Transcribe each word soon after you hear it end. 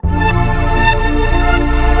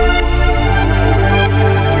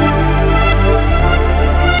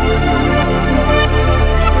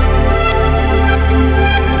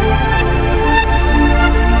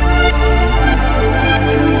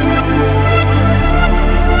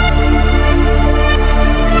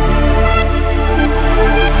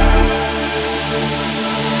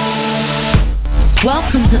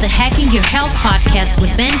Hacking Your Health podcast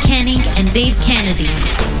with Ben Canning and Dave Kennedy.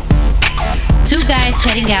 Two guys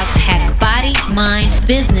heading out to hack body, mind,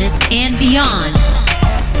 business, and beyond.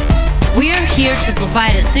 We are here to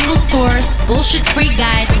provide a single source, bullshit-free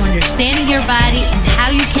guide to understanding your body and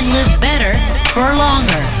how you can live better for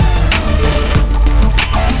longer.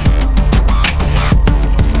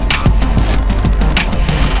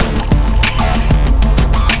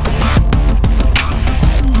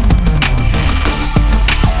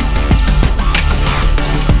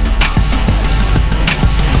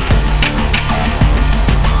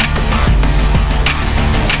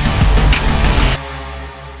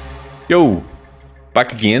 Yo,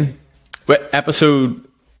 back again with episode,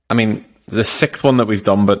 the sixth one that we've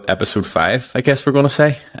done, but episode 5, I guess we're going to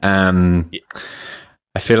say. I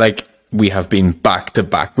feel like we have been back to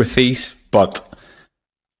back with these, but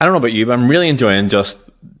I don't know about you, but I'm really enjoying just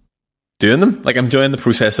doing them. Like, I'm enjoying the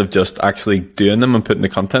process of just actually doing them and putting the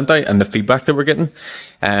content out and the feedback that we're getting.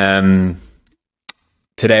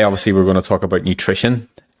 Today, obviously, we're going to talk about nutrition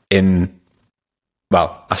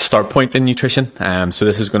a start point in nutrition. So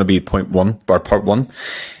this is going to be part one.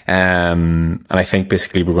 And I think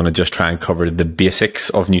basically we're going to just try and cover the basics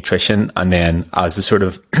of nutrition. And then as the sort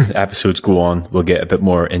of episodes go on, we'll get a bit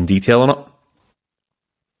more in detail on it.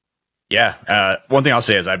 Yeah. One thing I'll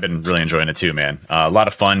say is I've been really enjoying it too, man. A lot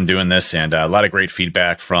of fun doing this and a lot of great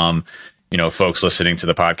feedback from, folks listening to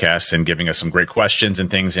the podcast and giving us some great questions and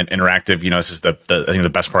things and interactive. This is I think the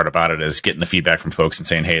best part about it is getting the feedback from folks and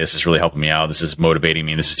saying, hey, this is really helping me out. This is motivating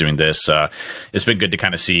me. This is doing this. It's been good to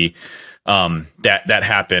kind of see that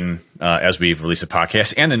happen as we've released a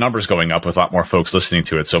podcast and the numbers going up with a lot more folks listening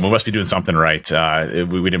to it. So we must be doing something right.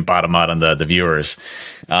 We didn't bottom out on the viewers.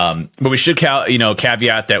 But we should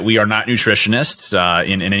caveat that we are not nutritionists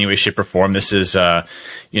in any way, shape, or form. This is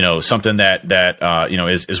something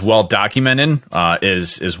that is well documented,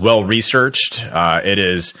 is well researched. It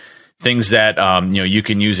is things that you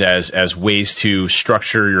can use as ways to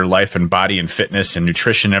structure your life and body and fitness and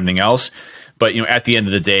nutrition and everything else. But at the end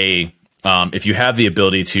of the day, if you have the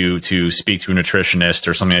ability to speak to a nutritionist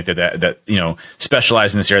or something like that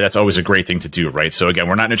specialize in this area, that's always a great thing to do, right? So again,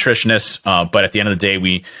 we're not nutritionists, but at the end of the day,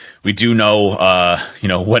 we do know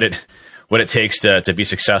what it takes to be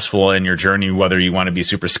successful in your journey, whether you want to be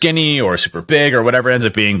super skinny or super big or whatever it ends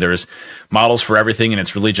up being. There's models for everything, and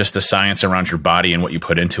it's really just the science around your body and what you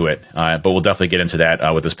put into it. But we'll definitely get into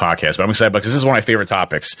that with this podcast. But I'm excited because this is one of my favorite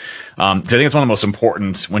topics. I think it's one of the most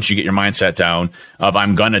important once you get your mindset down of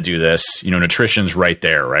I'm going to do this. Nutrition's right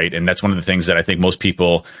there, right? And that's one of the things that I think most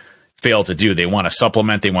people fail to do. They want a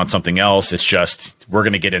supplement. They want something else. It's just we're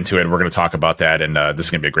going to get into it. We're going to talk about that, and this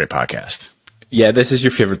is going to be a great podcast. Yeah, this is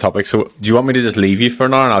your favorite topic. So do you want me to just leave you for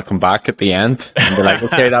an hour and I'll come back at the end and be like,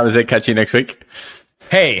 okay, that was it. Catch you next week.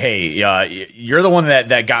 Hey, you're the one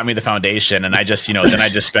that got me the foundation. And I just, then I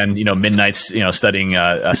just spend, midnights, studying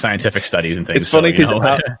scientific studies and things. It's funny because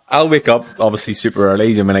I'll wake up obviously super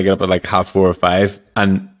early. I get up at like 4:30 or 5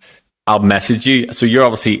 and I'll message you. So you're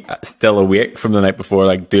obviously still awake from the night before,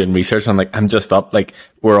 like doing research. I'm like, I'm just up. Like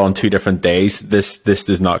we're on 2 different days. This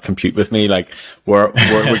does not compute with me. Like we're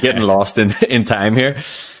getting lost in time here.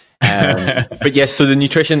 But yes, so the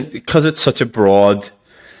nutrition, because it's such a broad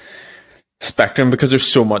spectrum, because there's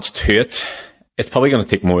so much to it, it's probably going to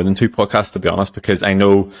take more than 2 podcasts, to be honest, because I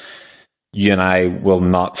know you and I will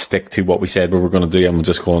not stick to what we said we were going to do and we'll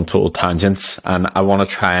just go on total tangents. And I want to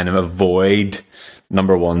try and avoid,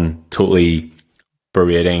 number one, totally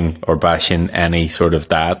berating or bashing any sort of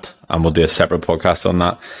diet, and we'll do a separate podcast on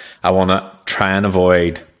that. I want to try and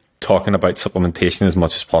avoid talking about supplementation as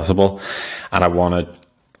much as possible, and I want to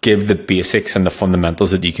give the basics and the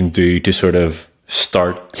fundamentals that you can do to sort of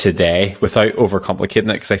start today without overcomplicating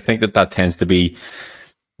it, because I think that tends to be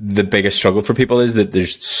the biggest struggle for people, is that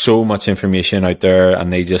there's so much information out there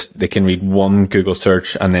and they can read one Google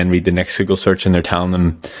search and then read the next Google search and they're telling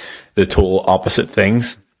them the total opposite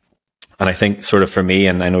things. And I think sort of for me,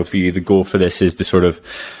 and I know for you, the goal for this is to sort of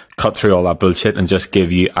cut through all that bullshit and just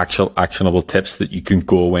give you actual actionable tips that you can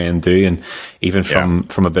go away and do. And even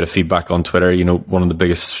from a bit of feedback on Twitter, one of the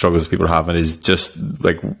biggest struggles people are having is just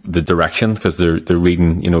like the direction, because they're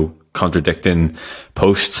reading, contradicting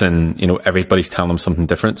posts and, everybody's telling them something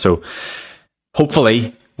different. So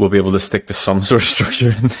hopefully we'll be able to stick to some sort of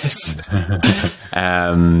structure in this.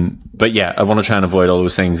 But yeah, I want to try and avoid all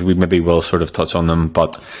those things. We maybe will sort of touch on them,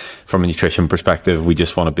 but from a nutrition perspective, we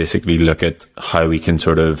just want to basically look at how we can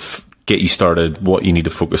sort of get you started, what you need to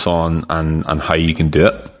focus on, and how you can do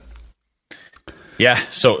it. Yeah.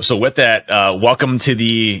 So with that, welcome to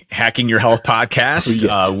the Hacking Your Health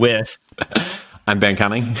podcast with... I'm Ben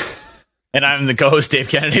Canning. And I'm the co-host, Dave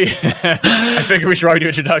Kennedy. I figure we should probably do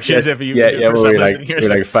introductions if you. We're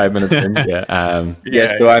like 5 minutes in.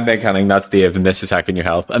 So I'm Ben Canning, that's Dave, and this is Hacking Your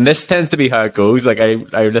Health. And this tends to be how it goes. Like I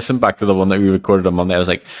listened back to the one that we recorded on Monday. I was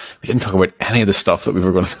like, we didn't talk about any of the stuff that we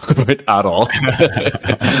were going to talk about at all.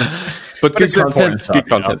 but good content. Good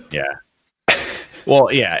content. You know? Yeah.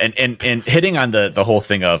 Well, yeah, and hitting on the whole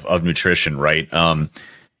thing of nutrition, right?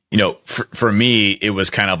 You know, for me, it was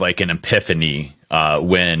kind of like an epiphany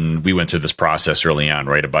when we went through this process early on,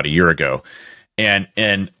 right, about a year ago. And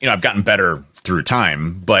you know, I've gotten better through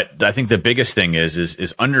time, but I think the biggest thing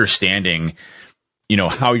is understanding, you know,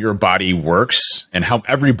 how your body works and how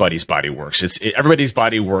everybody's body works. Everybody's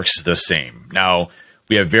body works the same. Now,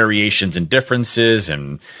 we have variations and differences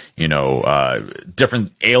and, you know,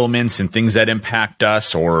 different ailments and things that impact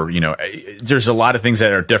us, or, you know, there's a lot of things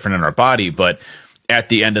that are different in our body, but at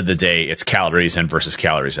the end of the day, it's calories in versus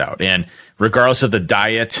calories out. And regardless of the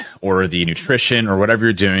diet or the nutrition or whatever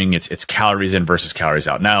you're doing, it's calories in versus calories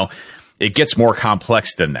out. Now, it gets more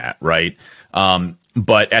complex than that, right?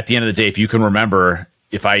 But at the end of the day, if you can remember,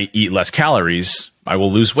 if I eat less calories, I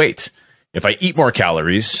will lose weight. If I eat more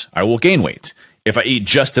calories, I will gain weight. If I eat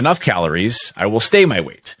just enough calories, I will stay my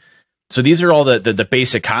weight. So these are all the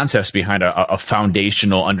basic concepts behind a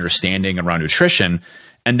foundational understanding around nutrition.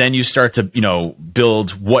 And then you start to, you know,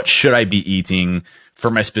 build what should I be eating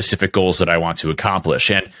for my specific goals that I want to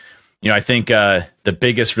accomplish. And, you know, I think the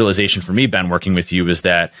biggest realization for me, Ben, working with you is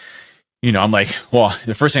that, you know, I'm like, well,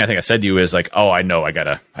 the first thing I think I said to you is like, oh, I know I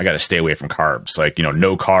gotta stay away from carbs. Like, you know,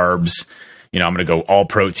 no carbs. You know, I'm going to go all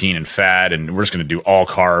protein and fat, and we're just going to do all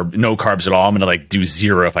carb, no carbs at all. I'm going to like do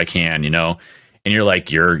zero if I can, you know. And you're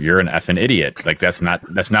like, you're an effing idiot. Like that's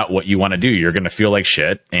not what you want to do. You're going to feel like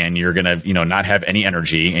shit, and you're going to, you know, not have any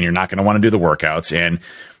energy, and you're not going to want to do the workouts, and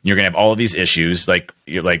you're going to have all of these issues. Like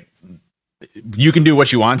you're like, you can do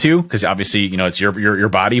what you want to, because obviously, you know, it's your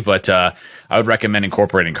body, but I would recommend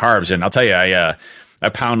incorporating carbs. And I'll tell you, I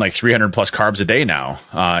pound like 300 plus carbs a day now,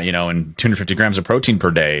 you know, and 250 grams of protein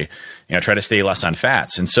per day. You know, try to stay less on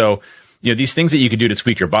fats. And so, you know, these things that you can do to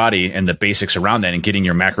tweak your body and the basics around that, and getting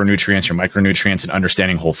your macronutrients, your micronutrients, and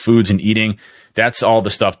understanding whole foods and eating, that's all the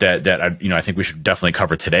stuff that I, you know, I think we should definitely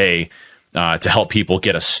cover today to help people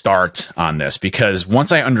get a start on this. Because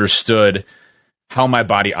once I understood how my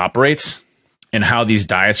body operates and how these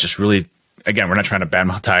diets just really, again, we're not trying to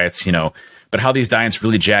badmouth diets, you know, but how these diets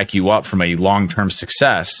really jack you up from a long-term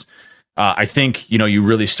success, I think, you know, you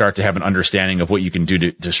really start to have an understanding of what you can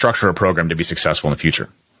do to structure a program to be successful in the future.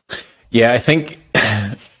 Yeah, I think,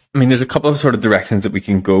 I mean, there's a couple of sort of directions that we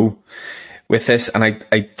can go with this, and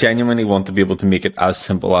I genuinely want to be able to make it as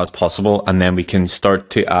simple as possible, and then we can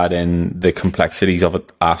start to add in the complexities of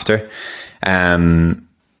it after. And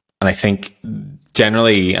I think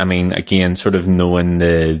generally, I mean, again, sort of knowing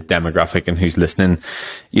the demographic and who's listening,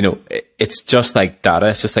 you know, it's just like data.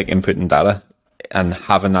 It's just like inputting data, and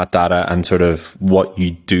having that data and sort of what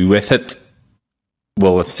you do with it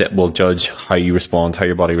will judge how you respond, how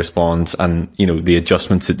your body responds, and, you know, the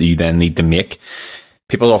adjustments that you then need to make.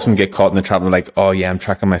 People often get caught in the trap of like, oh yeah, I'm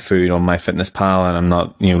tracking my food on MyFitnessPal and I'm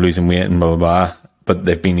not, you know, losing weight and blah, blah, blah. But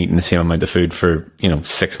they've been eating the same amount of food for, you know,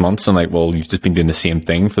 6 months. And like, well, you've just been doing the same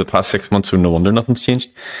thing for the past 6 months, so no wonder nothing's changed.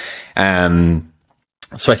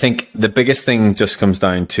 So I think the biggest thing just comes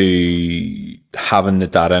down to having the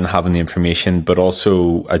data and having the information, but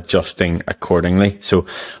also adjusting accordingly. So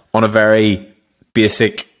on a very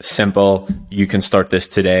basic, simple, you can start this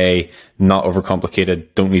today, not overcomplicated,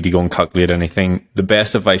 don't need to go and calculate anything. The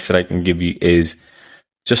best advice that I can give you is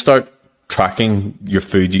just start tracking your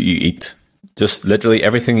food that you eat. Just literally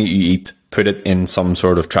everything that you eat, put it in some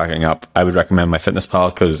sort of tracking app. I would recommend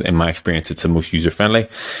MyFitnessPal because in my experience, it's the most user-friendly.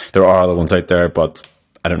 There are other ones out there, but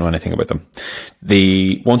I don't know anything about them.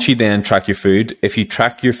 Once you then track your food, if you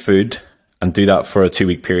track your food and do that for a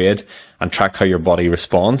 2-week period and track how your body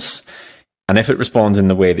responds, and if it responds in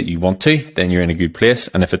the way that you want to, then you're in a good place.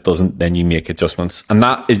 And if it doesn't, then you make adjustments. And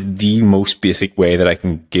that is the most basic way that I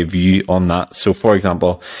can give you on that. So for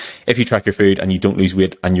example, if you track your food and you don't lose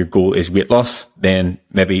weight and your goal is weight loss, then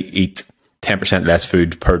maybe eat 10% less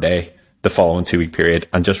food per day the following 2-week period,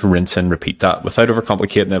 and just rinse and repeat that without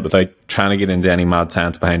overcomplicating it, without trying to get into any mad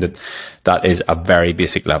science behind it. That is a very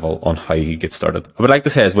basic level on how you get started. I would like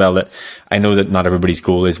to say as well that I know that not everybody's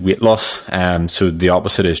goal is weight loss. So the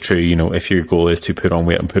opposite is true. You know, if your goal is to put on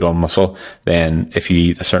weight and put on muscle, then if you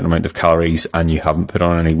eat a certain amount of calories and you haven't put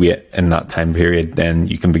on any weight in that time period, then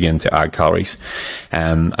you can begin to add calories.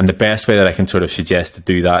 And the best way that I can sort of suggest to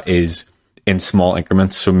do that is in small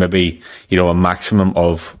increments. So maybe, you know, a maximum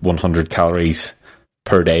of 100 calories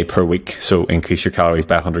per day, per week. So increase your calories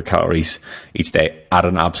by 100 calories each day at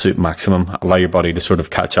an absolute maximum. Allow your body to sort of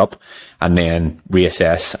catch up and then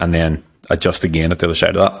reassess and then adjust again at the other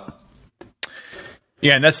side of that.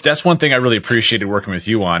 Yeah, and that's one thing I really appreciated working with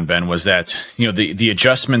you on, Ben, was that, you know, the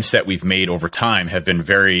adjustments that we've made over time have been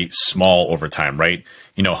very small over time, right?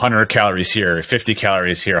 You know, 100 calories here, 50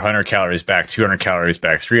 calories here, 100 calories back, 200 calories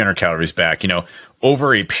back, 300 calories back, you know,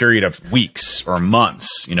 over a period of weeks or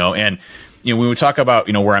months, you know. And, you know, when we talk about,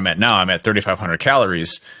 you know, where I'm at now, I'm at 3,500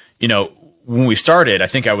 calories. You know, when we started, I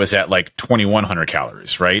think I was at like 2,100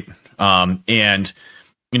 calories, right? And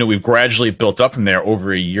you know, we've gradually built up from there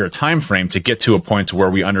over a year time frame to get to a point where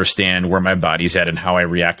we understand where my body's at and how I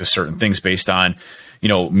react to certain things based on, you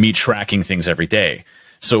know, me tracking things every day.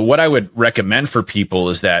 So what I would recommend for people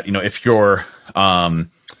is that, you know, if your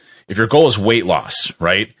goal is weight loss,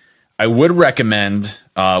 right, I would recommend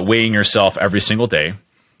weighing yourself every single day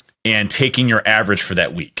and taking your average for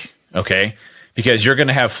that week, okay? Because you're going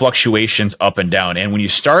to have fluctuations up and down. And when you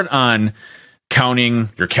start on counting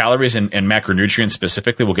your calories and macronutrients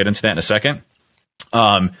specifically, we'll get into that in a second.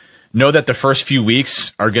 Know that the first few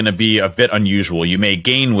weeks are going to be a bit unusual. You may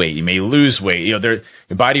gain weight, you may lose weight. You know,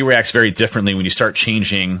 your body reacts very differently when you start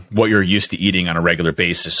changing what you're used to eating on a regular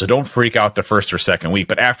basis. So don't freak out the first or second week.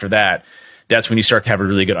 But after that, that's when you start to have a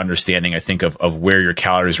really good understanding, I think, of where your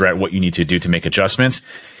calories are at, what you need to do to make adjustments.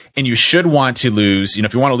 And you should want to lose, you know,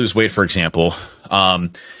 if you want to lose weight, for example,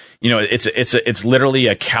 you know, it's literally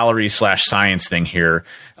a calorie / science thing here.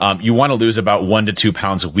 You want to lose about 1 to 2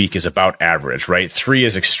 pounds a week is about average, right? 3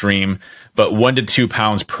 is extreme, but 1 to 2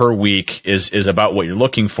 pounds per week is about what you're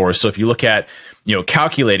looking for. So if you look at, you know,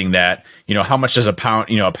 calculating that, you know, how much does a pound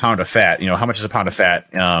of fat, you know, how much is a pound of fat,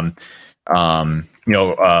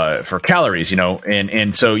 for calories, you know,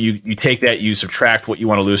 and so you take that, you subtract what you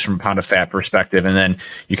want to lose from a pound of fat perspective, and then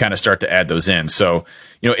you kind of start to add those in. So,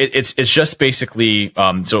 you know, it's just basically,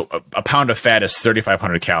 so a pound of fat is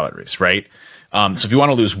 3,500 calories, right? So if you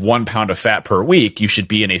want to lose 1 pound of fat per week, you should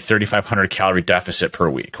be in a 3,500 calorie deficit per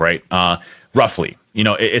week, right? Roughly, you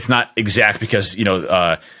know, it's not exact because, you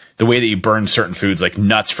know, the way that you burn certain foods like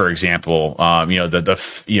nuts, for example, you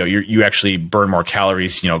know, you actually burn more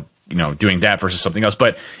calories, you know, doing that versus something else.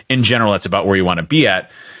 But in general, that's about where you want to be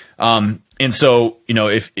at. And so, you know,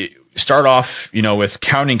 if start off, you know, with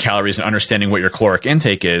counting calories and understanding what your caloric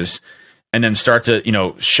intake is, and then start to, you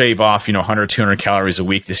know, shave off, you know, 100, 200 calories a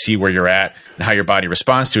week to see where you're at and how your body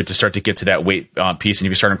responds to it, to start to get to that weight piece. And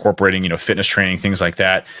if you start incorporating, you know, fitness training, things like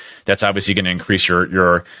that, that's obviously going to increase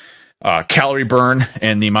your calorie burn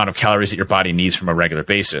and the amount of calories that your body needs from a regular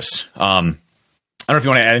basis. I don't know if you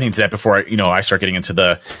want to add anything to that before I start getting into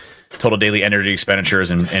the total daily energy expenditures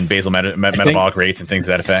and basal metabolic rates and things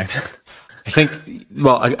to that effect. I think,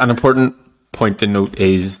 well, an important point to note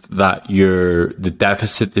is that the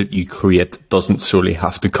deficit that you create doesn't solely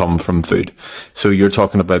have to come from food. So you're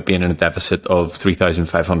talking about being in a deficit of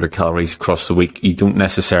 3,500 calories across the week. You don't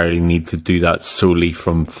necessarily need to do that solely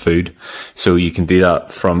from food. So you can do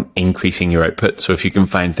that from increasing your output. So if you can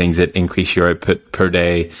find things that increase your output per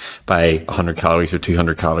day by 100 calories or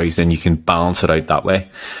 200 calories, then you can balance it out that way.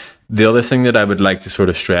 The other thing that I would like to sort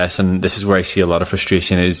of stress, and this is where I see a lot of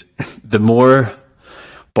frustration, is the more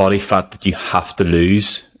body fat that you have to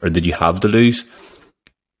lose, or that you have to lose,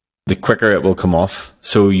 the quicker it will come off.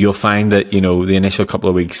 So you'll find that, you know, the initial couple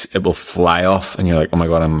of weeks, it will fly off and you're like, oh my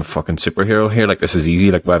God, I'm a fucking superhero here. Like, this is easy.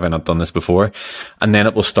 Like, why have I not done this before? And then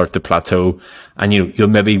it will start to plateau, and you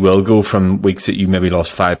maybe will go from weeks that you maybe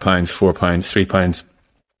lost 5 pounds, 4 pounds, 3 pounds.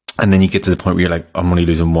 And then you get to the point where you're like, I'm only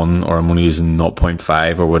losing 1, or I'm only losing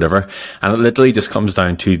 0.5 or whatever. And it literally just comes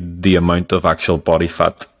down to the amount of actual body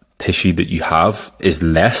fat tissue that you have is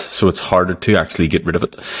less. So it's harder to actually get rid of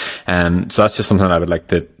it. And so that's just something I would like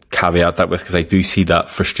to caveat that with, because I do see that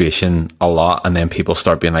frustration a lot. And then people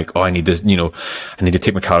start being like, oh, I need to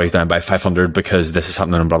take my calories down by 500 because this is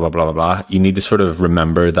happening and blah, blah, blah, blah, blah. You need to sort of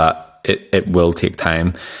remember that it will take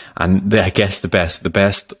time. And I guess the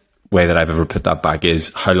best way that I've ever put that back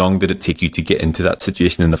is, how long did it take you to get into that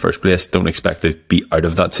situation in the first place? Don't expect to be out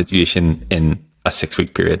of that situation in a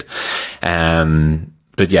 6-week period.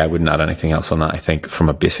 But yeah, I wouldn't add anything else on that. I think from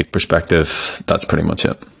a basic perspective, that's pretty much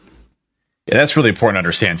it. Yeah, that's really important to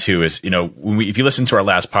understand too, is, you know, if you listen to our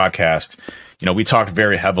last podcast, you know, we talked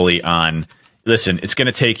very heavily on, listen, it's going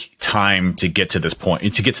to take time to get to this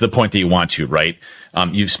point, to get to the point that you want to, right?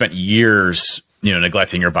 You've spent years, you know,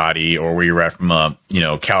 neglecting your body, or where you're at from a, you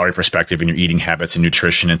know, calorie perspective and your eating habits and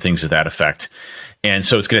nutrition and things of that effect. And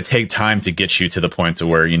so it's going to take time to get you to the point to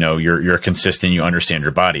where, you know, you're consistent, you understand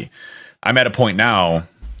your body. I'm at a point now,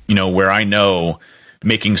 you know, where I know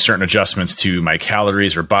making certain adjustments to my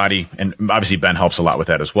calories or body. And obviously Ben helps a lot with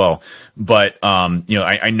that as well. But,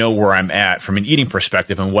 I know where I'm at from an eating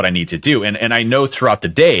perspective and what I need to do. And I know throughout the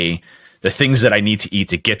day, the things that I need to eat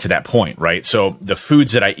to get to that point, right? So the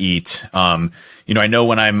foods that I eat, I know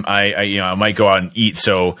when I might go out and eat.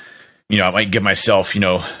 So, I might give myself,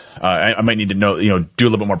 I might need to know, do a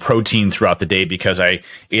little bit more protein throughout the day because I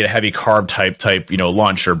ate a heavy carb type,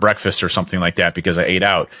 lunch or breakfast or something like that because I ate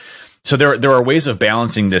out. So there are ways of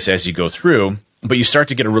balancing this as you go through, but you start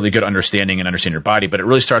to get a really good understanding and understand your body, but it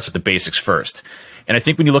really starts with the basics first. And I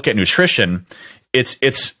think when you look at nutrition,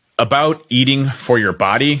 it's about eating for your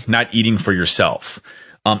body, not eating for yourself.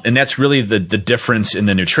 And that's really the difference in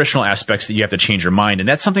the nutritional aspects that you have to change your mind. And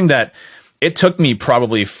that's something that it took me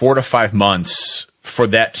probably 4 to 5 months for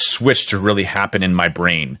that switch to really happen in my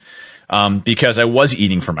brain. Because I was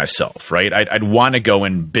eating for myself, right? I'd want to go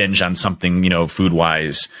and binge on something, food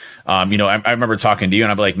wise. I remember talking to you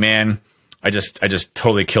and I'd be like, man, I just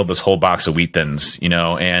totally killed this whole box of Wheat Thins,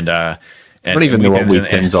 and I don't even know what Wheat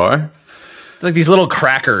Thins are. Like these little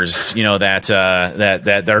crackers,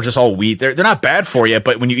 that are just all wheat. They're not bad for you,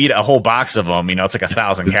 but when you eat a whole box of them, it's like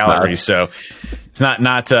 1,000 calories. So it's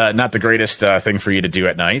not the greatest thing for you to do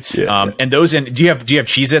at night. Yeah. And those do you have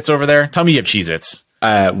Cheez-Its over there? Tell me you have Cheez-Its.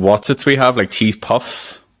 What's it we have, like cheese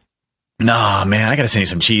puffs? No, man, I gotta send you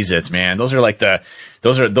some Cheez-Its, man. Those are like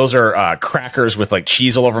those are crackers with like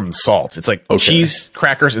cheese all over them and salt. It's like cheese,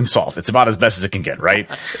 crackers, and salt. It's about as best as it can get, right?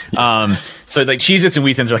 So like Cheez-Its and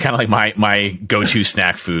Wheat Thins are kind of like my go-to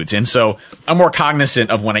snack foods, and so I'm more cognizant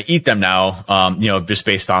of when I eat them now, just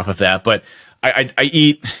based off of that. But I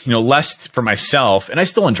eat, less for myself, and I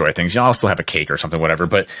still enjoy things. I'll still have a cake or something, whatever.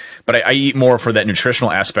 But I eat more for that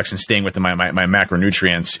nutritional aspects and staying within my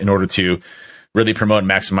macronutrients in order to really promote and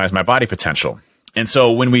maximize my body potential. And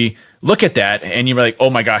so when we look at that, and you're like, oh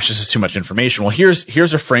my gosh, this is too much information. Well,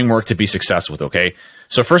 here's a framework to be successful with. Okay,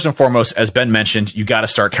 so first and foremost, as Ben mentioned, you got to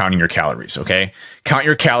start counting your calories. Okay, count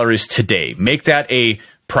your calories today. Make that a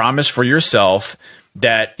promise for yourself.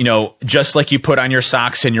 That, just like you put on your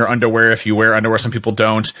socks and your underwear, if you wear underwear, some people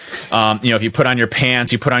don't, if you put on your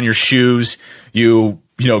pants, you put on your shoes, you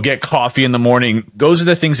get coffee in the morning. Those are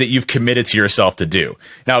the things that you've committed to yourself to do.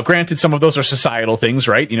 Now, granted, some of those are societal things,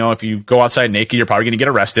 right? If you go outside naked, you're probably going to get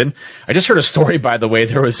arrested. I just heard a story, by the way.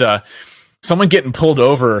 There was someone getting pulled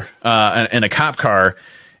over in a cop car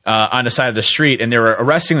on the side of the street, and they were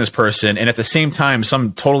arresting this person. And at the same time,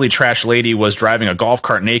 some totally trash lady was driving a golf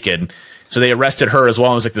cart naked. So they arrested her as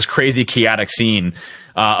well. It was like this crazy chaotic scene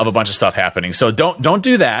of a bunch of stuff happening. So don't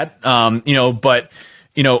do that. But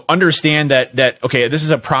understand that, okay, this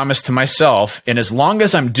is a promise to myself. And as long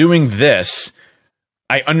as I'm doing this,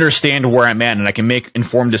 I understand where I'm at and I can make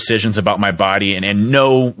informed decisions about my body and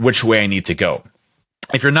know which way I need to go.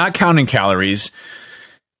 If you're not counting calories,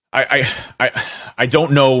 I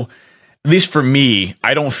don't know. At least for me,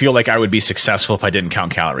 I don't feel like I would be successful if I didn't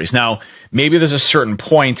count calories. Now, maybe there's a certain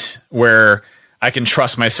point where I can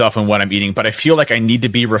trust myself in what I'm eating, but I feel like I need to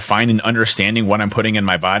be refined in understanding what I'm putting in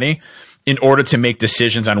my body in order to make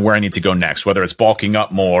decisions on where I need to go next, whether it's bulking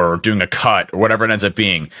up more or doing a cut or whatever it ends up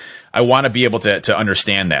being. I want to be able to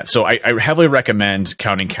understand that. So I heavily recommend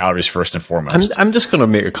counting calories first and foremost. I'm just going to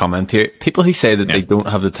make a comment here. People who say that they don't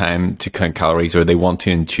have the time to count calories or they want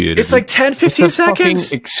to intuitively. It's like 10, 15 it's a seconds.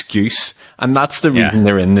 Fucking excuse. And that's the reason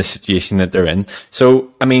they're in the situation that they're in.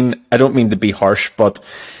 So, I mean, I don't mean to be harsh, but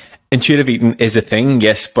intuitive eating is a thing,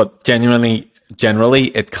 yes, but generally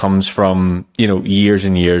it comes from, years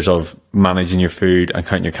and years of managing your food and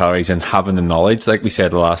counting your calories and having the knowledge. Like we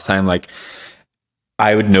said the last time, like,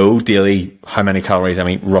 I would know daily how many calories I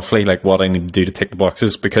eat, roughly, like what I need to do to tick the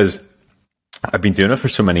boxes, because I've been doing it for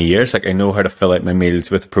so many years. Like I know how to fill out my meals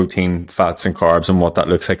with protein, fats and carbs and what that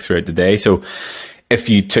looks like throughout the day. So if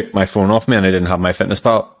you took my phone off me and I didn't have my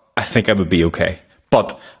FitnessPal, I think I would be okay.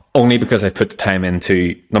 But only because I put the time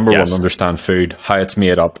into, number one, understand food, how it's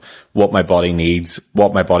made up, what my body needs,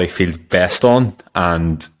 what my body feels best on,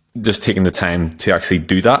 and just taking the time to actually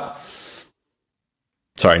do that.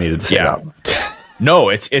 Sorry, I needed to say that. No,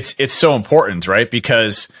 it's so important, right?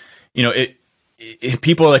 Because,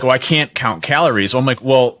 people are like, well, I can't count calories. Well, I'm like,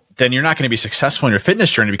 well, then you're not going to be successful in your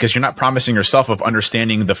fitness journey because you're not promising yourself of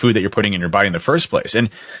understanding the food that you're putting in your body in the first place.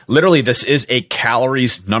 And literally, this is a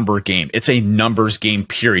calories number game. It's a numbers game,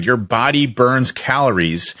 period. Your body burns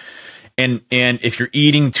calories. And if you're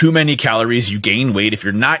eating too many calories, you gain weight. If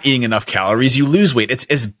you're not eating enough calories, you lose weight. It's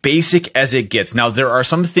as basic as it gets. Now, there are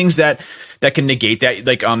some things that can negate that.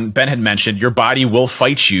 Like Ben had mentioned, your body will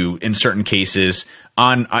fight you in certain cases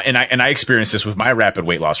and I experienced this with my rapid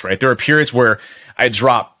weight loss, right? There are periods where I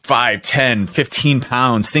drop 5, 10, 15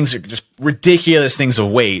 pounds. Things are just ridiculous things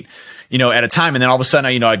of weight, at a time. And then all of a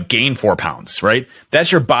sudden, I'd gain 4 pounds, right?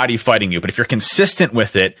 That's your body fighting you. But if you're consistent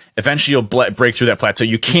with it, eventually you'll break through that plateau.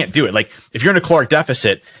 You can't do it. Like if you're in a caloric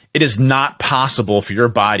deficit, it is not possible for your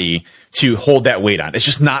body to hold that weight on. It's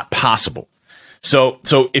just not possible. So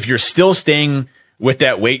if you're still staying with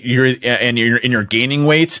that weight, you're gaining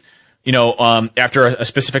weight, after a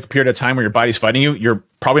specific period of time where your body's fighting you, you're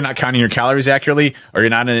probably not counting your calories accurately, or you're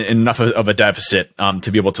not in enough of a deficit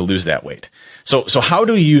to be able to lose that weight. So how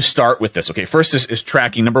do you start with this? Okay, first is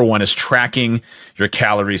tracking. Number one is tracking your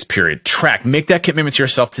calories, period. Make that commitment to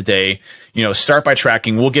yourself today. Start by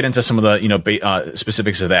tracking. We'll get into some of the,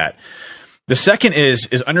 specifics of that. The second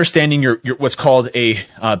is understanding your what's called a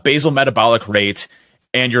basal metabolic rate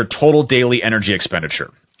and your total daily energy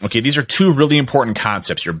expenditure. Okay, these are two really important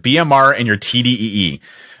concepts, your BMR and your TDEE,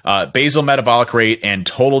 basal metabolic rate and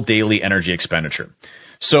total daily energy expenditure.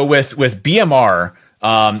 So with BMR,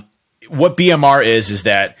 what BMR is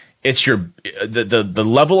that it's the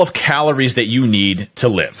level of calories that you need to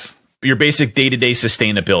live, your basic day-to-day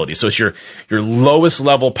sustainability. So it's your lowest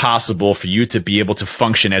level possible for you to be able to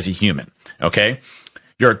function as a human, okay?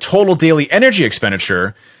 Your total daily energy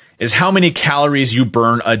expenditure is how many calories you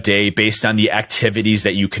burn a day based on the activities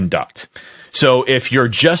that you conduct. So if you're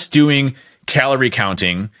just doing calorie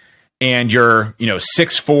counting and you're,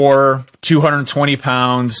 6'4", 220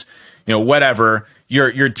 pounds, whatever,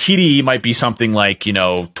 your TDE might be something like,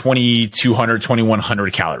 2,200,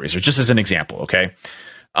 2,100 calories, or just as an example, okay?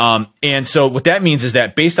 And so what that means is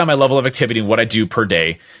that based on my level of activity and what I do per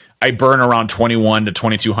day, I burn around 21 to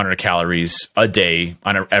 2,200 calories a day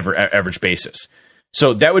on an average basis.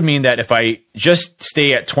 So that would mean that if I just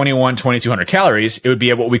stay at 2,200 calories, it would be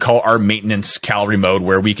at what we call our maintenance calorie mode,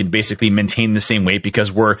 where we can basically maintain the same weight because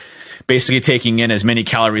we're basically taking in as many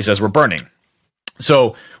calories as we're burning.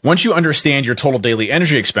 So once you understand your total daily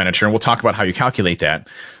energy expenditure, and we'll talk about how you calculate that,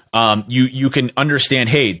 you can understand,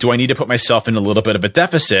 hey, do I need to put myself in a little bit of a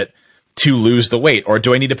deficit to lose the weight? Or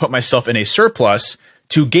do I need to put myself in a surplus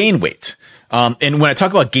to gain weight? And when I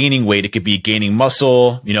talk about gaining weight, it could be gaining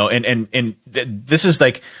muscle, and this is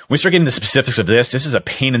like, when we start getting the specifics of this is a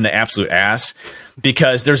pain in the absolute ass,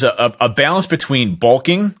 because there's a balance between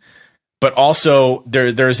bulking, but also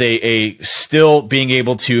there's a still being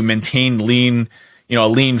able to maintain lean, a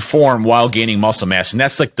lean form while gaining muscle mass. And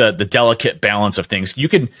that's like the delicate balance of things. You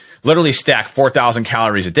can literally stack 4,000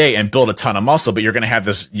 calories a day and build a ton of muscle, but you're going to have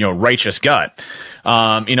this, righteous gut.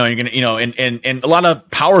 You're going to, and a lot of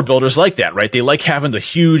power builders like that, right? They like having the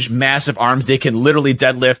huge, massive arms. They can literally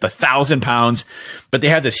deadlift 1,000 pounds, but they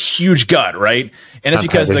have this huge gut, right? And it's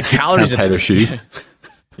because the calories. Can't tie their shoe.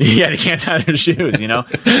 Yeah, they can't tie their shoes,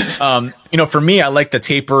 For me, I like the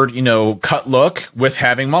tapered, cut look with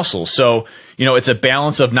having muscles. So, it's a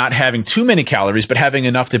balance of not having too many calories, but having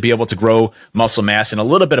enough to be able to grow muscle mass and a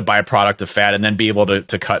little bit of byproduct of fat, and then be able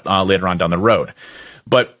to cut later on down the road.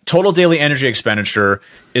 But total daily energy expenditure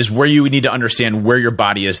is where you need to understand where your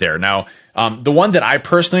body is there. Now, the one that I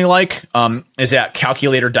personally like is at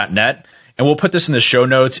calculator.net. And we'll put this in the show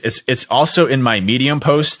notes. It's also in my Medium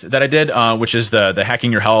post that I did, which is the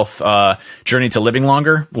Hacking Your Health Journey to Living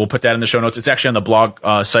Longer. We'll put that in the show notes. It's actually on the blog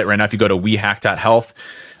site right now. If you go to wehack.health,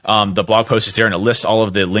 the blog post is there, and it lists all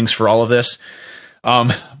of the links for all of this.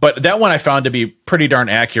 But that one I found to be pretty darn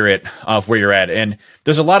accurate of where you're at. And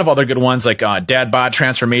there's a lot of other good ones, like Dadbot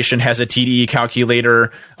Transformation has a TDE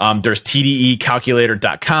calculator. There's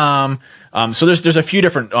TDEcalculator.com. So there's a few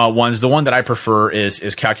different ones. The one that I prefer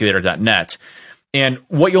is calculator.net. And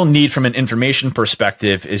what you'll need from an information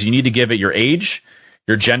perspective is you need to give it your age,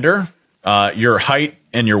 your gender, your height,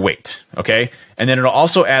 and your weight. Okay. And then it'll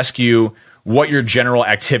also ask you what your general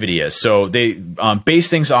activity is. So they base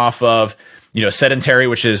things off of, sedentary,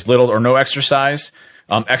 which is little or no exercise,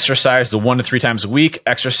 exercise the 1 to 3 times a week,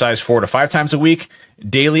 exercise 4 to 5 times a week,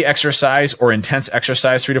 daily exercise or intense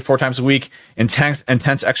exercise 3 to 4 times a week, intense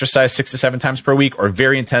exercise 6 to 7 times per week, or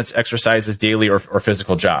very intense exercises daily or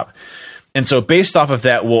physical job. And so based off of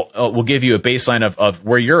that, we'll give you a baseline of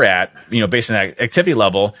where you're at, based on that activity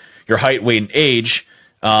level, your height, weight, and age.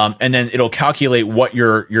 And then it'll calculate what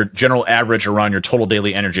your general average around your total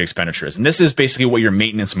daily energy expenditure is. And this is basically what your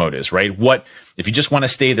maintenance mode is, right? What, if you just want to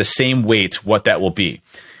stay the same weight, what that will be.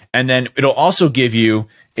 And then it'll also give you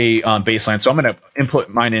a baseline. So I'm going to input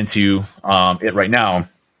mine into it right now.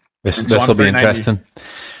 This will be interesting.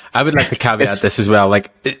 I would like to caveat this as well.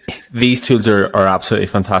 Like, these tools are absolutely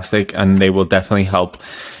fantastic, and they will definitely help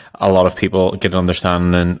a lot of people get an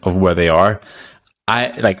understanding of where they are.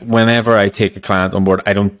 Whenever I take a client on board,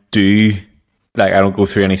 I don't go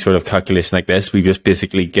through any sort of calculation like this. We just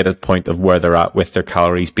basically get a point of where they're at with their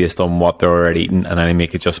calories based on what they're already eating, and then I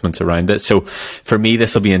make adjustments around it. So for me,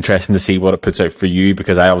 this will be interesting to see what it puts out for you,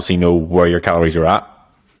 because I obviously know where your calories are at.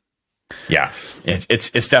 Yeah, it's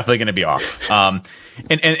definitely going to be off.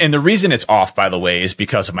 And the reason it's off, by the way, is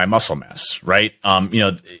because of my muscle mass, right?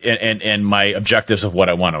 And my objectives of what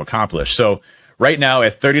I want to accomplish. So right now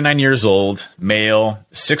at 39 years old, male,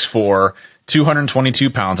 6'4", 222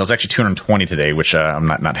 pounds. I was actually 220 today, which I'm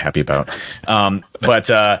not happy about. But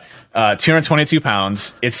 222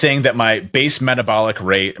 pounds. It's saying that my basal metabolic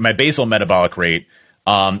rate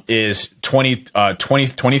is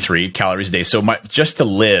 23 calories a day. So just to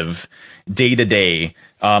live day to day,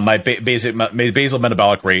 my basal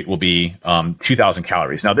metabolic rate will be 2,000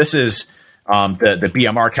 calories. Now this is the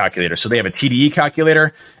BMR calculator. So they have a TDE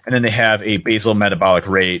calculator, and then they have a basal metabolic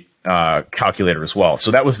rate calculator as well.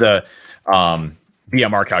 So that was the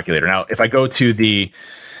BMR calculator. Now, if I go to the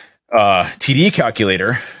TDE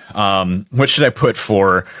calculator, what should I put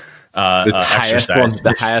for the highest exercise? one,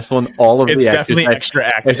 the highest one, all of it's the definitely exercise. extra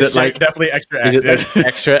active. Is it like definitely extra active? Is it like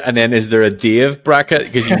extra? And then is there a Dave bracket?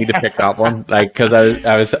 Because you need to pick that one. Like, because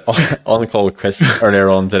I was on the call with Chris earlier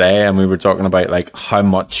on today, and we were talking about like how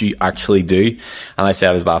much you actually do. And I said,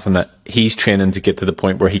 I was laughing that he's training to get to the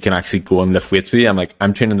point where he can actually go and lift weights with you. I'm like,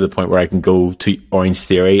 I'm training to the point where I can go to Orange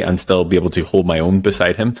Theory and still be able to hold my own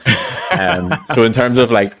beside him. So in terms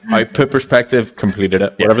of like output perspective, completed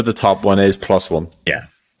it. Whatever the top one is, +1. Yeah.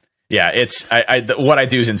 Yeah, it's what I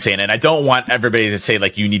do is insane, and I don't want everybody to say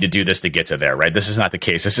like you need to do this to get to there, right? This is not the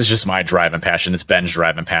case. This is just my drive and passion. It's Ben's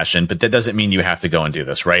drive and passion, but that doesn't mean you have to go and do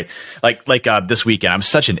this, right? Like this weekend, I'm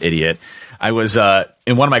such an idiot. I was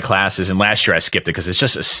in one of my classes, and last year I skipped it because it's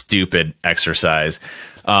just a stupid exercise.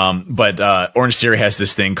 But Orange Theory has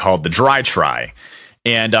this thing called the dry try.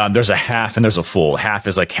 And there's a half and there's a full. Half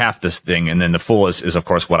is like half this thing, and then the full is of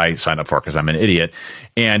course what I signed up for because I'm an idiot.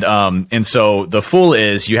 And so the full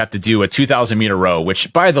is you have to do a 2,000 meter row,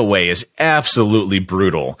 which by the way is absolutely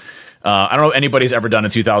brutal. I don't know if anybody's ever done a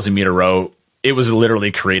 2,000 meter row. It was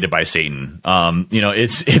literally created by Satan.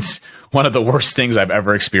 It's one of the worst things I've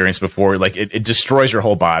ever experienced before. Like it destroys your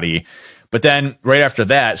whole body. But then right after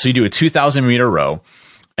that, so you do a 2,000 meter row,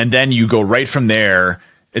 and then you go right from there.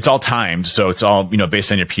 It's all timed, so it's all based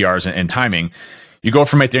on your PRs and timing. You go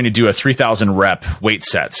from right there and you do a 3,000 rep weight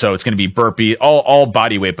set. So it's going to be burpee, all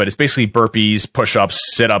body weight, but it's basically burpees,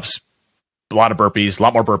 push-ups, sit-ups, a lot of burpees, a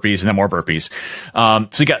lot more burpees, and then more burpees. So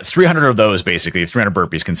you got 300 of those basically, 300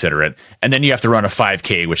 burpees, consider it. And then you have to run a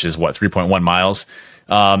 5K, which is 3.1 miles.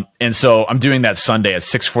 And so I'm doing that Sunday at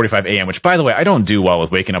 6:45 a.m., which by the way, I don't do well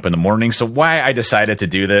with waking up in the morning. So why I decided to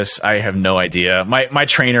do this, I have no idea. My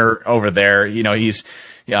trainer over there, he's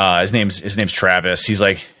his name's Travis. He's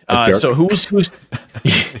like, so who's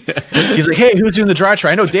he's like, hey, who's doing the dry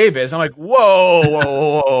try? I know Dave is. I'm like,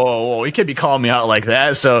 whoa. You can't be calling me out like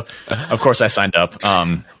that. So of course I signed up.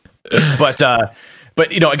 But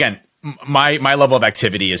again, my level of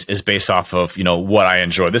activity is based off of, what I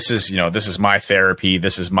enjoy. This is my therapy.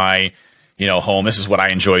 This is my, home. This is what I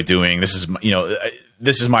enjoy doing. This is,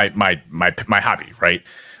 this is my hobby. Right.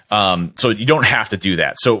 So you don't have to do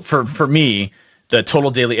that. So for me, the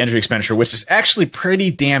total daily energy expenditure, which is actually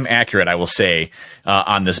pretty damn accurate, I will say,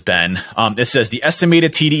 on this, Ben. It says the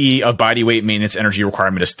estimated TDE of body weight maintenance energy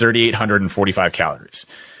requirement is 3,845 calories.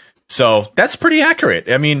 So that's pretty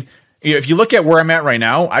accurate. I mean, if you look at where I'm at right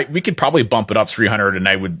now, we could probably bump it up 300, and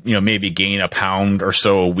I would, maybe gain a pound or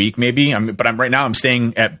so a week, maybe. But I'm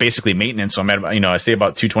staying at basically maintenance. So I'm at, I stay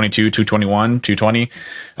about 222, 221, 220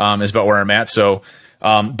 is about where I'm at. So.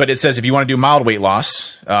 But it says if you want to do mild weight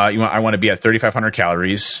loss, I want to be at 3,500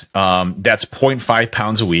 calories. That's 0.5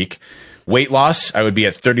 pounds a week. Weight loss, I would be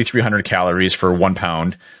at 3,300 calories for 1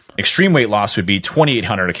 pound. Extreme weight loss would be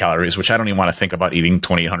 2,800 calories, which I don't even want to think about eating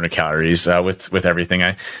 2,800 calories with everything.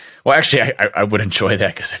 I would enjoy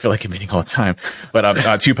that because I feel like I'm eating all the time.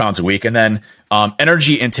 But 2 pounds a week, and then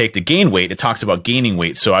energy intake to gain weight. It talks about gaining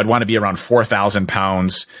weight, so I'd want to be around 4,000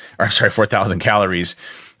 calories.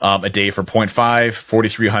 A day for 0.5,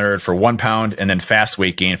 4,300 for 1 pound, and then fast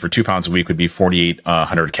weight gain for 2 pounds a week would be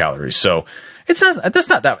 4,800 calories. So that's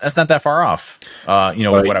not that far off. What I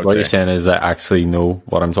would say. What you're saying is I actually know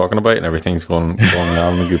what I'm talking about, and everything's going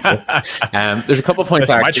well in the group. There's a couple of points.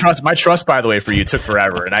 Listen, my trust, by the way, for you took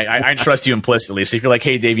forever, and I trust you implicitly. So if you're like,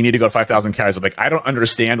 hey, Dave, you need to go to 5,000 calories, I'm like, I don't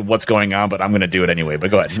understand what's going on, but I'm going to do it anyway. But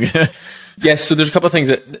go ahead. Yes, so there's a couple of things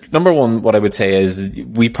that, number one, what I would say is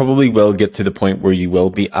we probably will get to the point where you will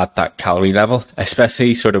be at that calorie level,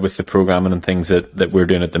 especially sort of with the programming and things that we're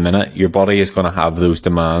doing at the minute. Your body is going to have those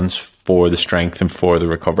demands for the strength and for the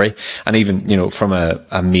recovery. And even, you know, from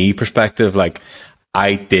a me perspective, like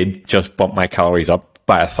I did just bump my calories up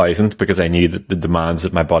by 1,000 because I knew that the demands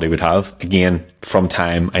that my body would have. Again, from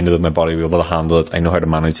time, I know that my body will be able to handle it. I know how to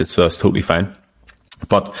manage it. So that's totally fine.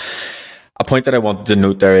 But a point that I wanted to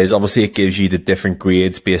note there is obviously it gives you the different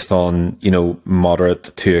grades based on, you know, moderate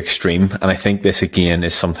to extreme. And I think this again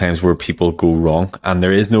is sometimes where people go wrong, and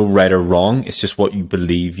there is no right or wrong. It's just what you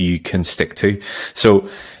believe you can stick to. So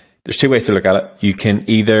there's two ways to look at it. You can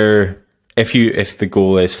either, if the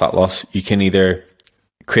goal is fat loss, you can either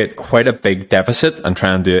create quite a big deficit and try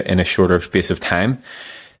and do it in a shorter space of time.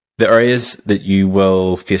 The areas that you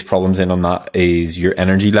will face problems in on that is your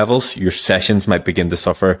energy levels. Your sessions might begin to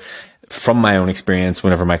suffer. From my own experience,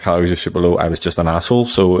 whenever my calories are super low, I was just an asshole.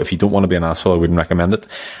 So if you don't want to be an asshole, I wouldn't recommend it.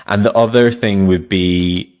 And the other thing would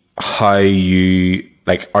be how you,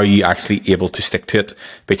 like, are you actually able to stick to it?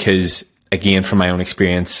 Because again, from my own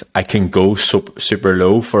experience, I can go super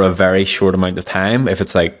low for a very short amount of time. If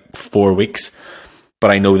it's like 4 weeks,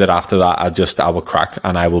 but I know that after that, I will crack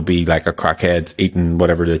and I will be like a crackhead eating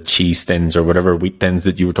whatever the cheese thins or whatever wheat thins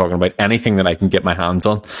that you were talking about, anything that I can get my hands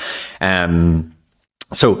on.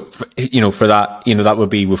 So, you know, for that, you know, that would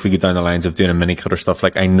be if we go down the lines of doing a mini cut or stuff.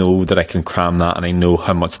 Like I know that I can cram that and I know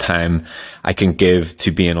how much time I can give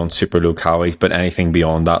to being on super low calories, but anything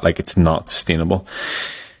beyond that, like it's not sustainable.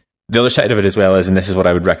 The other side of it as well is, and this is what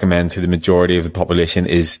I would recommend to the majority of the population,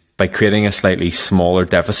 is by creating a slightly smaller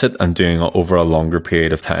deficit and doing it over a longer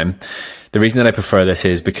period of time. The reason that I prefer this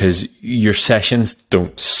is because your sessions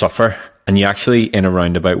don't suffer, and you actually, in a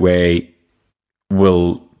roundabout way,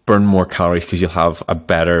 will burn more calories because you'll have a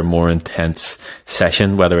better, more intense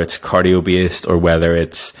session, whether it's cardio based or whether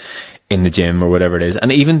it's in the gym or whatever it is.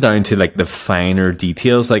 And even down to like the finer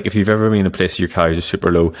details, like if you've ever been in a place where your calories are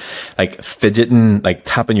super low, like fidgeting, like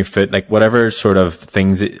tapping your foot, like whatever sort of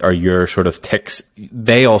things that are your sort of tics,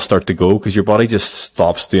 they all start to go because your body just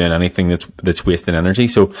stops doing anything that's wasting energy.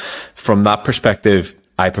 So from that perspective,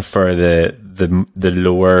 I prefer the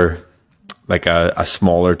lower, like a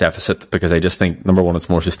smaller deficit, because I just think, number one, it's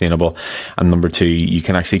more sustainable, and number two, you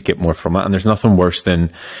can actually get more from it. And there's nothing worse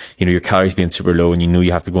than, you know, your calories being super low and you know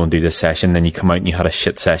you have to go and do this session, then you come out and you had a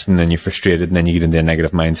shit session, and then you're frustrated, and then you get into a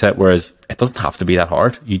negative mindset. Whereas it doesn't have to be that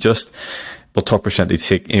hard. You just will talk percentage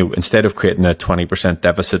sake, you know, instead of creating a 20%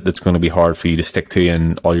 deficit that's going to be hard for you to stick to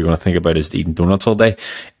and all you're going to think about is eating donuts all day.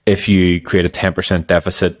 If you create a 10%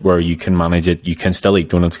 deficit where you can manage it, you can still eat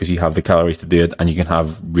donuts because you have the calories to do it, and you can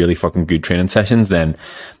have really fucking good training sessions, then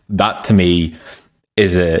that to me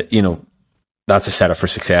is that's a setup for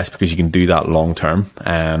success, because you can do that long term.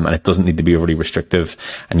 And it doesn't need to be overly restrictive,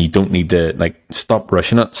 and you don't need to like stop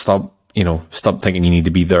rushing it. Stop thinking you need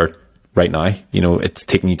to be there right now. You know, it's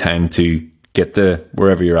taking you time to get to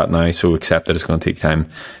wherever you're at now. So accept that it's going to take time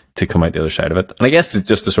to come out the other side of it. And I guess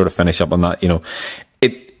just to sort of finish up on that, you know,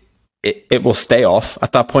 it will stay off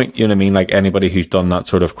at that point. You know what I mean? Like anybody who's done that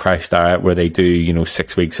sort of crash diet where they do, you know,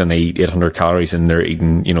 6 weeks and they eat 800 calories and they're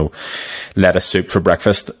eating, you know, lettuce soup for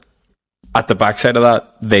breakfast. At the backside of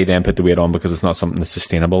that, they then put the weight on because it's not something that's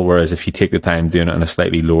sustainable. Whereas if you take the time doing it in a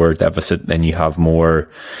slightly lower deficit, then you have more,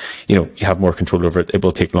 you know, you have more control over it. It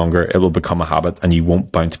will take longer. It will become a habit, and you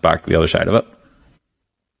won't bounce back the other side of it.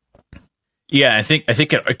 Yeah, I think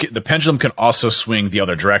the pendulum can also swing the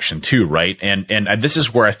other direction too, right? And this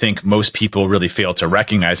is where I think most people really fail to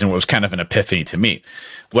recognize, and what was kind of an epiphany to me.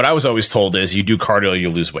 What I was always told is you do cardio, you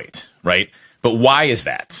lose weight, right? But why is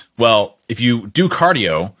that? Well, if you do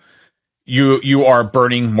cardio, you are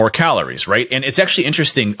burning more calories, right? And it's actually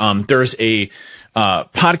interesting. There's a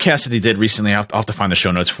podcast that they did recently. I'll have to find the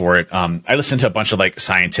show notes for it. I listened to a bunch of like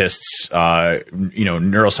scientists,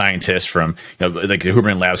 neuroscientists from, you know, like the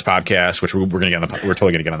Huberman Labs podcast, which we're totally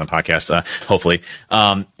going to get on the podcast, hopefully,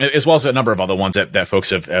 as well as a number of other ones that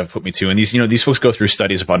folks have put me to. And these folks go through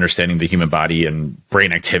studies of understanding the human body and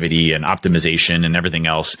brain activity and optimization and everything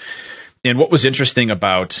else. And what was interesting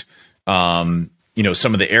about,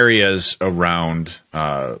 some of the areas around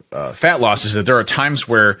fat loss is that there are times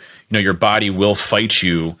where, you know, your body will fight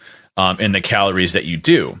you in the calories that you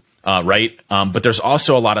do, right? But there's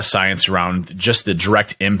also a lot of science around just the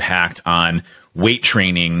direct impact on weight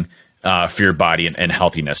training for your body and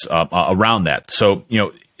healthiness around that. So, you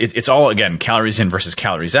know, it's all, again, calories in versus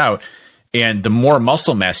calories out. And the more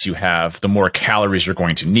muscle mass you have, the more calories you're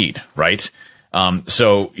going to need, right?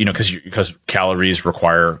 So, you know, because calories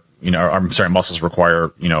require, muscles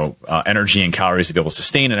require, energy and calories to be able to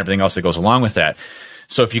sustain and everything else that goes along with that.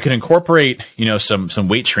 So if you can incorporate, some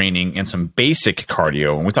weight training and some basic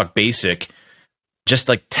cardio, when we talk basic, just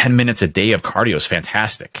like 10 minutes a day of cardio is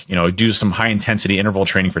fantastic. Do some high intensity interval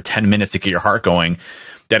training for 10 minutes to get your heart going.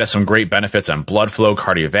 That has some great benefits on blood flow,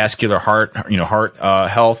 cardiovascular, heart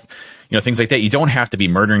health, things like that. You don't have to be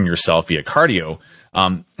murdering yourself via cardio.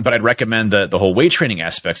 But I'd recommend the whole weight training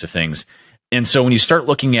aspects of things. And so when you start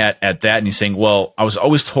looking at that and you're saying, well, I was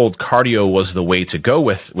always told cardio was the way to go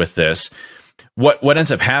with this. What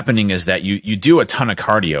ends up happening is that you do a ton of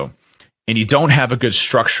cardio and you don't have a good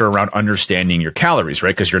structure around understanding your calories,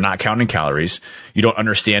 right? Because you're not counting calories. You don't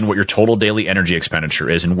understand what your total daily energy expenditure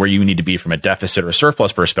is and where you need to be from a deficit or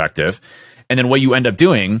surplus perspective. And then what you end up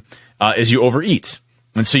doing is you overeat.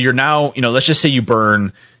 And so you're now, let's just say you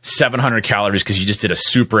burn 700 calories because you just did a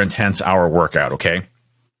super intense hour workout, okay?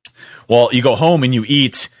 Well, you go home and you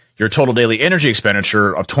eat your total daily energy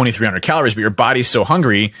expenditure of 2,300 calories, but your body's so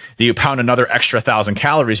hungry that you pound another extra 1,000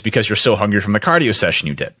 calories because you're so hungry from the cardio session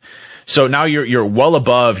you did. So now you're well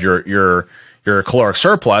above your caloric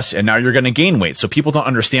surplus, and now you're going to gain weight. So people don't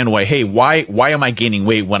understand why am I gaining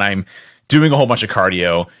weight when I'm doing a whole bunch of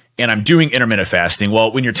cardio and I'm doing intermittent fasting?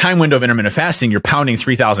 Well, when your time window of intermittent fasting, you're pounding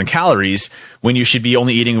 3,000 calories when you should be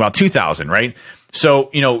only eating about 2,000, right?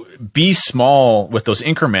 So, be small with those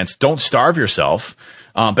increments. Don't starve yourself.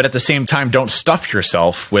 But at the same time, don't stuff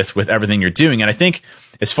yourself with everything you're doing. And I think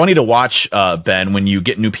it's funny to watch, Ben, when you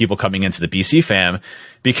get new people coming into the BC fam,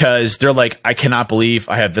 because they're like, I cannot believe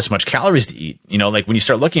I have this much calories to eat. Like when you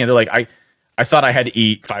start looking at it, they're like, I thought I had to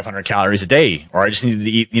eat 500 calories a day, or I just needed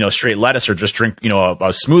to eat, straight lettuce or just drink, a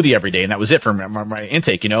smoothie every day. And that was it for my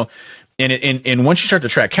intake, And once you start to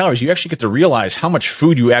track calories, you actually get to realize how much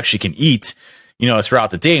food you actually can eat,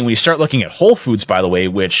 throughout the day. And when you start looking at whole foods, by the way,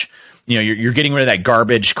 which, you're getting rid of that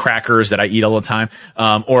garbage crackers that I eat all the time,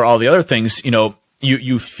 or all the other things,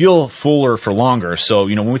 you feel fuller for longer. So,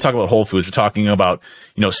 when we talk about whole foods, we're talking about,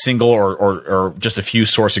 single or just a few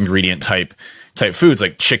source ingredient type foods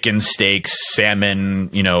like chicken, steaks, salmon,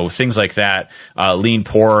 things like that, lean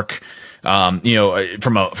pork,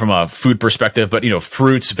 from a food perspective, but,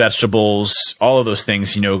 fruits, vegetables, all of those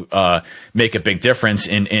things, make a big difference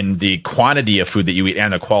in the quantity of food that you eat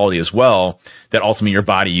and the quality as well, that ultimately your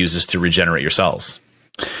body uses to regenerate your cells.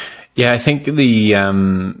 Yeah, I think the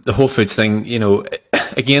Whole Foods thing,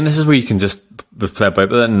 again, this is where you can just play about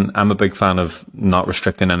with it. And I'm a big fan of not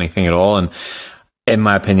restricting anything at all. And in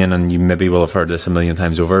my opinion, and you maybe will have heard this a million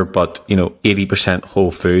times over, but 80%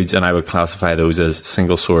 whole foods, and I would classify those as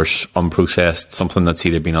single source, unprocessed, something that's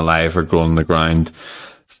either been alive or grown on the ground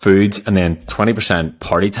foods, and then 20%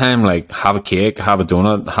 party time, like have a cake, have a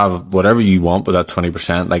donut, have whatever you want with that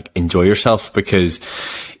 20%, like enjoy yourself, because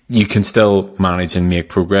you can still manage and make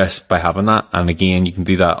progress by having that. And again, you can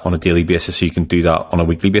do that on a daily basis, or you can do that on a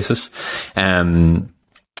weekly basis.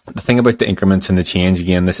 The thing about the increments and the change,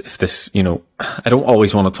 again, I don't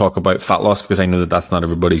always want to talk about fat loss, because I know that that's not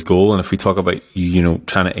everybody's goal. And if we talk about,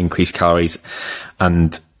 trying to increase calories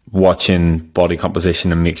and watching body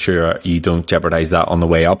composition and make sure you don't jeopardize that on the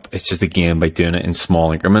way up, it's just, again, by doing it in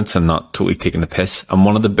small increments and not totally taking the piss. And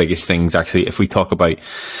one of the biggest things, actually, if we talk about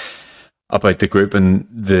the group and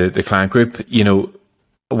the client group,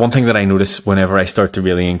 one thing that I notice whenever I start to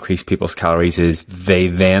really increase people's calories is they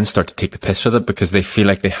then start to take the piss with it, because they feel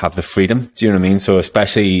like they have the freedom. Do you know what I mean? So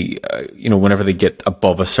especially, whenever they get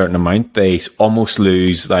above a certain amount, they almost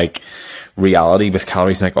lose like reality with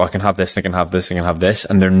calories, like, oh, I can have this, I can have this, I can have this.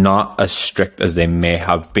 And they're not as strict as they may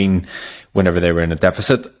have been whenever they were in a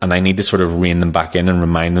deficit. And I need to sort of rein them back in and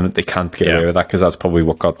remind them that they can't get away with that, because that's probably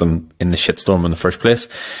what got them in the shitstorm in the first place.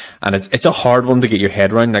 And it's a hard one to get your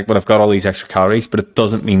head around, like, but I've got all these extra calories, but it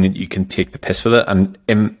doesn't mean that you can take the piss with it. And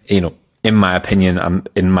in my opinion, and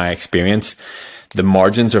in my experience, the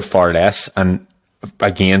margins are far less. And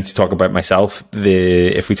again, to talk about myself,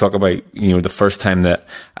 if we talk about, the first time that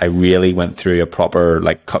I really went through a proper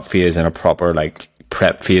like cut phase and a proper like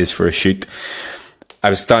prep phase for a shoot, I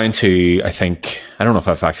was down to, I don't know if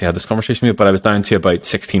I've actually had this conversation with you, but I was down to about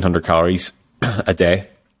 1,600 calories a day.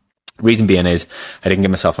 Reason being is I didn't give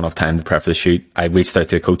myself enough time to prep for the shoot. I reached out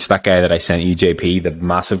to a coach, that guy that I sent you, JP, the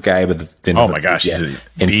massive guy with the, oh my gosh, he's a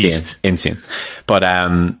beast. Insane. But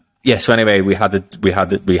so anyway, we had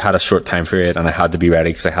a short time period, and I had to be ready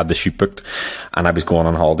because I had the shoot booked, and I was going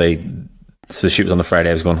on holiday. So the shoot was on the Friday,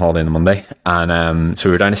 I was going on holiday on the Monday. And so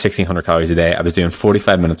we were down to 1,600 calories a day. I was doing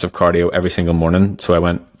 45 minutes of cardio every single morning. So I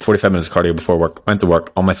went 45 minutes of cardio before work, went to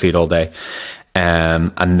work on my feet all day.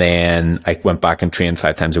 And then I went back and trained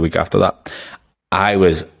 5 times a week after that. I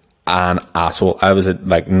was an asshole. I was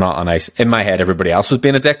like not a nice, in my head, everybody else was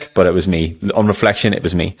being a dick, but it was me. On reflection, it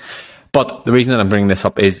was me. But the reason that I'm bringing this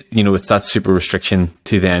up is, you know, it's that super restriction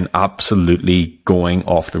to then absolutely going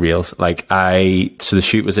off the rails. Like so the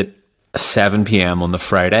shoot was at 7 p.m. on the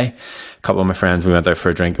Friday. A couple of my friends, we went out for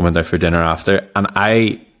a drink and went out for dinner after. And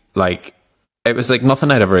it was like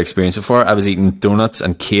nothing I'd ever experienced before. I was eating donuts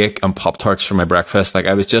and cake and Pop-Tarts for my breakfast. Like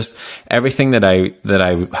I was just, everything that I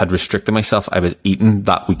had restricted myself, I was eating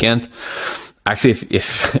that weekend. Actually,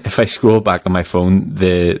 if I scroll back on my phone,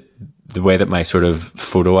 the way that my sort of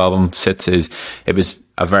photo album sits is, it was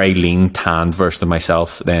a very lean, tanned version of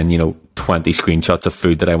myself. Then, you know, 20 screenshots of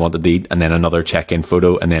food that I wanted to eat, and then another check-in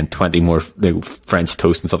photo, and then 20 more French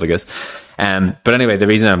toast and stuff like this. But anyway, the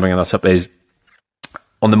reason I'm bringing this up is,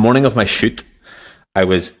 on the morning of my shoot, I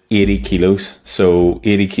was 80 kilos. So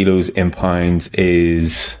 80 kilos in pounds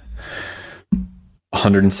is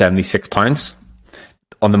 176 pounds.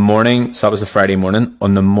 On the morning, so that was the Friday morning.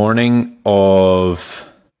 On the morning of...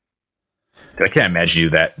 I can't imagine you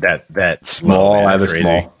that small. Man, I was crazy.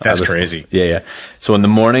 small. That's crazy. Yeah. So in the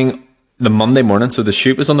morning, the Monday morning, so the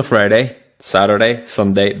shoot was on the Friday, Saturday,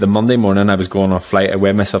 Sunday. The Monday morning, I was going on a flight. I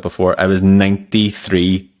weighed myself before. I was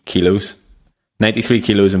 93 kilos. 93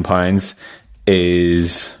 kilos in pounds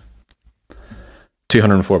is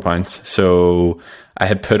 204 pounds. So I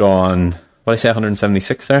had put on, what did I say,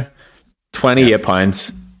 176 there? 28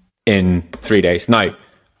 pounds in 3 days. Now,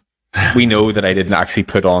 we know that I didn't actually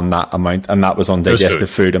put on that amount, and that was on digestive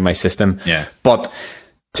food in my system. Yeah. But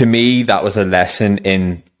to me, that was a lesson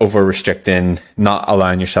in over restricting, not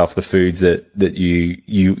allowing yourself the foods that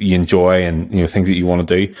you enjoy, and, you know, things that you want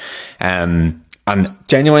to do. And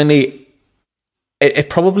genuinely, it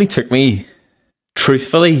probably took me,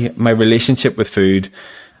 truthfully, my relationship with food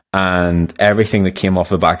and everything that came off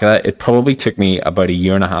the back of that, it probably took me about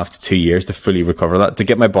 1.5 to 2 years to fully recover that, to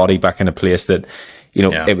get my body back in a place that, you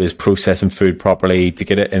know, it was processing food properly, to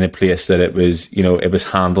get it in a place that it was, you know, it was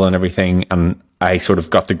handling everything, and I sort of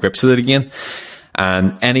got the grips with it again.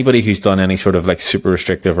 And anybody who's done any sort of like super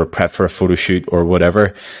restrictive or prep for a photo shoot or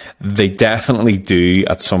whatever, they definitely do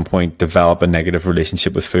at some point develop a negative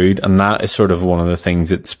relationship with food. And that is sort of one of the things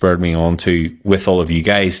that spurred me on to, with all of you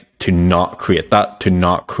guys, to not create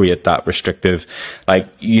that restrictive, like,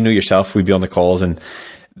 you know yourself, we'd be on the calls and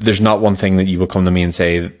there's not one thing that you will come to me and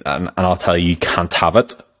say, and I'll tell you can't have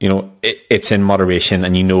it. You know, it's in moderation,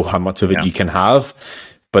 and you know how much of it you can have,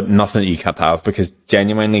 but nothing that you can't have, because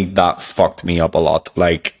genuinely that fucked me up a lot.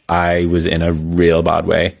 Like, I was in a real bad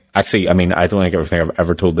way. Actually, I mean, I don't think I've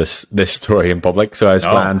ever told this story in public. So I was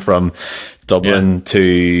flying from Dublin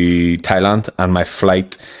to Thailand, and my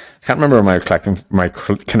flight, I can't remember where my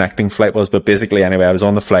connecting flight was, but basically anyway, I was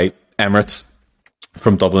on the flight, Emirates,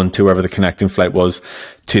 from Dublin to wherever the connecting flight was,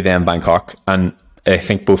 to then Bangkok. And I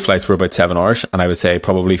think both flights were about 7 hours. And I would say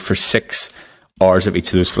probably for 6 hours of each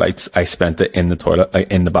of those flights, I spent it in the toilet, like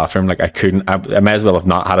in the bathroom. Like I may as well have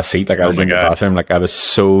not had a seat. Like I was in the bathroom. Like I was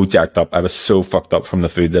so jacked up. I was so fucked up from the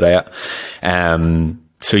food that I ate.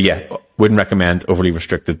 So yeah, wouldn't recommend overly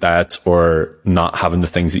restricted diets or not having the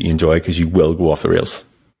things that you enjoy, because you will go off the rails.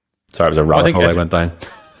 Sorry, it was a rabbit hole I went down.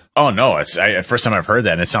 Oh no! It's first time I've heard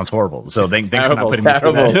that, and it sounds horrible. So thanks for not putting me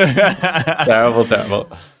through that. Terrible.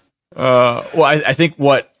 Well, I think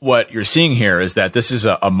what you're seeing here is that this is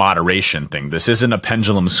a moderation thing. This isn't a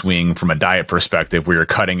pendulum swing from a diet perspective where you're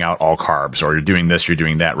cutting out all carbs, or you're doing this, you're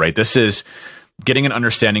doing that, right? This is getting an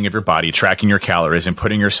understanding of your body, tracking your calories, and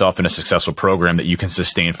putting yourself in a successful program that you can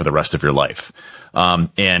sustain for the rest of your life.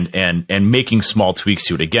 And making small tweaks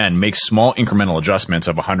to it. Again, make small incremental adjustments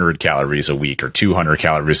of 100 calories a week or 200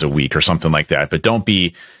 calories a week or something like that. But don't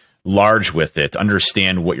be large with it.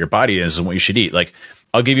 Understand what your body is and what you should eat. Like,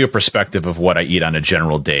 I'll give you a perspective of what I eat on a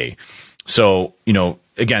general day. So, you know,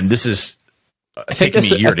 again, this is taking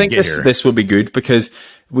me a year to get here. This will be good, because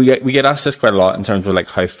we get asked this quite a lot in terms of like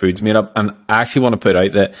how food's made up. And I actually want to put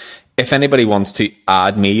out that if anybody wants to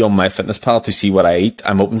add me on MyFitnessPal to see what I eat,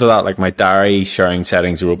 I'm open to that. Like, my diary sharing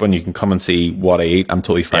settings are open. You can come and see what I eat. I'm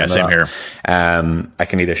totally fine with same that. Here. I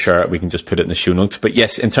can either share it, we can just put it in the show notes. But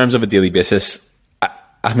yes, in terms of a daily basis,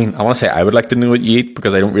 I mean, I want to say I would like to know what you eat,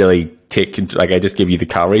 because I don't really I just give you the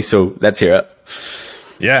calories. So let's hear it.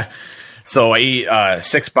 Yeah. So I eat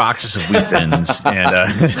 6 boxes of wheat thins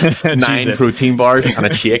and 9 protein bars and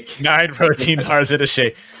a shake. 9 protein bars and a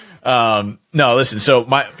shake. No, listen. So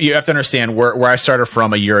you have to understand where I started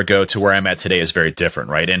from a year ago to where I'm at today is very different,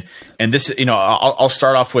 right? And this, you know, I'll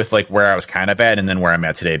start off with like where I was kind of at, and then where I'm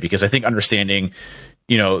at today, because I think understanding,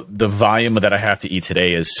 the volume that I have to eat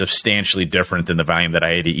today is substantially different than the volume that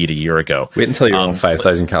I had to eat a year ago. Wait until you're on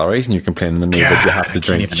 5,000 calories and you're complaining to me that you have to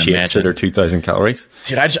drink shakes that are 2,000 calories.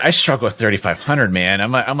 Dude, I struggle with 3,500, man.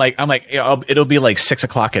 I'm like, it'll be like 6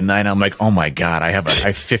 o'clock at night. I'm like, oh my God, I have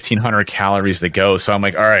 1,500 calories to go. So I'm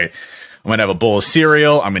like, all right, I'm going to have a bowl of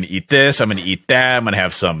cereal. I'm going to eat this. I'm going to eat that. I'm going to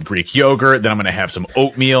have some Greek yogurt. Then I'm going to have some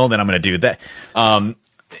oatmeal. Then I'm going to do that.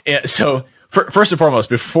 So first and foremost,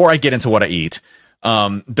 before I get into what I eat,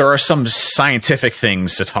 there are some scientific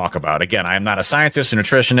things to talk about. Again, I'm not a scientist or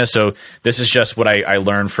nutritionist, so this is just what I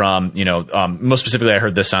learned from, most specifically, I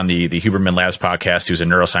heard this on the Huberman Labs podcast, who's a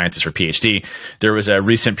neuroscientist or PhD. There was a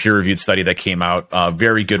recent peer-reviewed study that came out,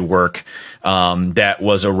 very good work, that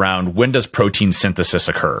was around when does protein synthesis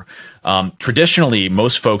occur? Traditionally,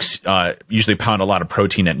 most folks, usually pound a lot of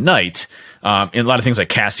protein at night. And a lot of things like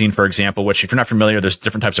casein, for example, which if you're not familiar, there's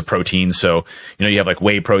different types of proteins. So, you have like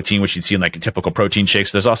whey protein, which you'd see in like a typical protein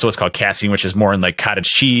shakes. There's also what's called casein, which is more in like cottage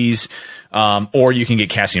cheese. Or you can get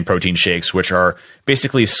casein protein shakes, which are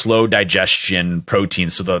basically slow digestion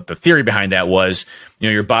proteins. So the theory behind that was,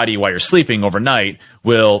 your body while you're sleeping overnight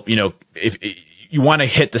will, if you want to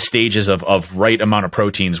hit the stages of right amount of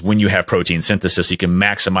proteins when you have protein synthesis, so you can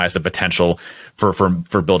maximize the potential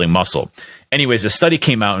for building muscle. Anyways, the study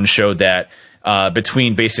came out and showed that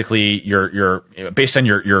between basically your based on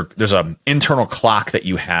your there's an internal clock that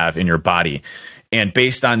you have in your body, and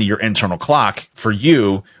based on your internal clock for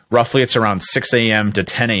you, roughly it's around 6 a.m. to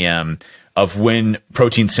 10 a.m. of when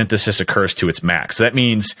protein synthesis occurs to its max. So that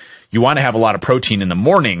means you want to have a lot of protein in the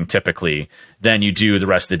morning typically than you do the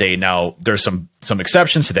rest of the day. Now, there's some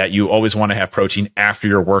exceptions to that. You always want to have protein after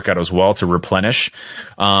your workout as well to replenish.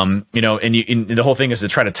 And the whole thing is to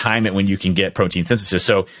try to time it when you can get protein synthesis.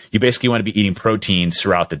 So you basically want to be eating proteins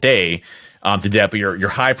throughout the day. To do that, but your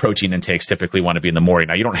high protein intakes typically want to be in the morning.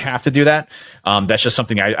 Now, you don't have to do that. That's just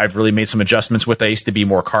something I've really made some adjustments with. I used to be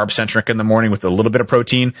more carb centric in the morning with a little bit of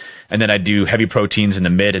protein, and then I do heavy proteins in the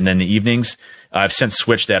mid and then the evenings. I've since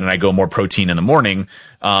switched that, and I go more protein in the morning,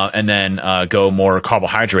 and then go more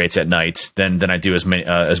carbohydrates at night than I do as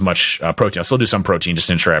much protein. I'll still do some protein just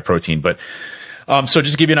to ensure I have protein. But so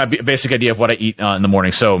just to give you a basic idea of what I eat in the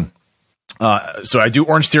morning. So I do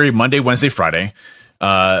Orange Theory Monday, Wednesday, Friday.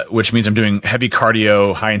 Which means I'm doing heavy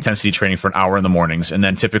cardio, high intensity training for an hour in the mornings. And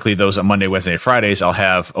then typically those on Monday, Wednesday, Fridays, I'll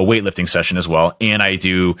have a weightlifting session as well. And I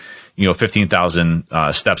do, 15,000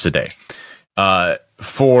 steps a day.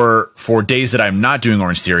 For days that I'm not doing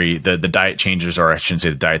Orange Theory, the diet changes, or I shouldn't say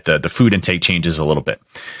the diet, the food intake changes a little bit.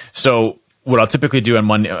 So what I'll typically do on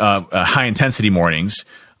Monday, high intensity mornings,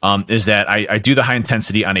 is that I do the high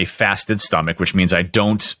intensity on a fasted stomach, which means I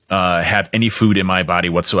don't have any food in my body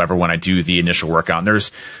whatsoever when I do the initial workout. And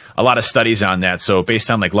there's a lot of studies on that. So based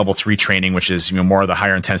on like level 3 training, which is more of the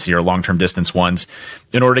higher intensity or long-term distance ones,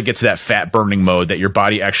 in order to get to that fat burning mode that your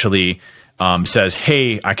body actually says,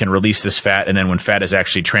 hey, I can release this fat. And then when fat is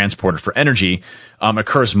actually transported for energy,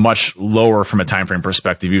 occurs much lower from a time frame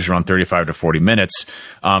perspective, usually around 35 to 40 minutes,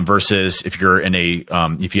 versus if you're in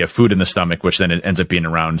if you have food in the stomach, which then it ends up being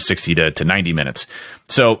around 60 to 90 minutes.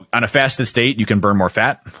 So on a fasted state, you can burn more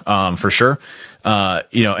fat, for sure. And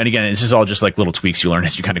again, this is all just like little tweaks you learn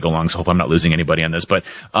as you kind of go along. So hopefully I'm not losing anybody on this, but,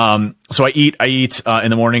 so I eat in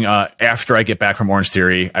the morning, after I get back from Orange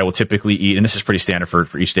Theory. I will typically eat, and this is pretty standard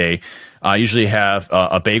for each day. I usually have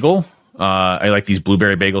a bagel. I like these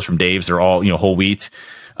blueberry bagels from Dave's. They're all, whole wheat.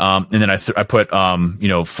 And then I put,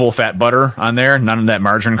 full fat butter on there, none of that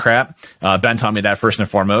margarine crap. Ben taught me that first and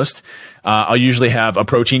foremost. I'll usually have a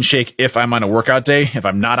protein shake if I'm on a workout day. If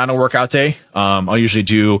I'm not on a workout day, I'll usually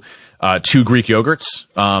do 2 Greek yogurts,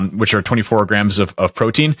 which are 24 grams of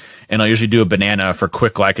protein. And I'll usually do a banana for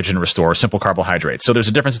quick glycogen restore, simple carbohydrates. So there's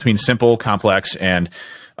a difference between simple, complex, and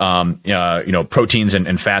proteins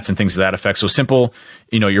and fats and things of that effect. So simple,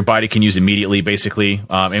 your body can use immediately, basically.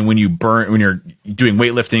 And when you're doing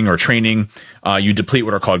weightlifting or training, you deplete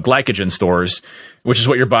what are called glycogen stores, which is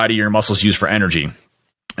what your muscles use for energy.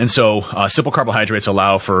 And so simple carbohydrates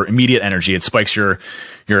allow for immediate energy. It spikes your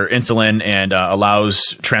insulin and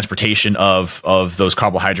allows transportation of those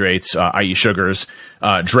carbohydrates, i.e. sugars,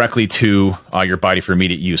 directly to your body for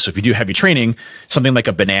immediate use. So if you do heavy training, something like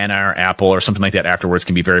a banana or apple or something like that afterwards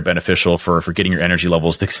can be very beneficial for getting your energy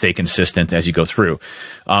levels to stay consistent as you go through.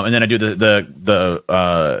 And then I do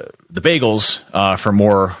the bagels for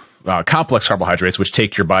more complex carbohydrates, which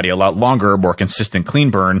take your body a lot longer, more consistent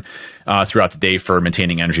clean burn throughout the day for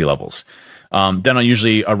maintaining energy levels. Then I'll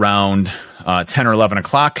usually around 10 or 11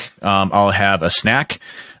 o'clock, I'll have a snack.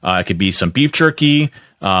 It could be some beef jerky,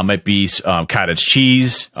 might be cottage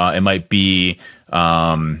cheese. It might be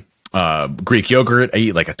Greek yogurt. I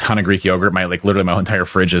eat like a ton of Greek yogurt. Literally my entire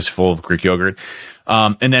fridge is full of Greek yogurt.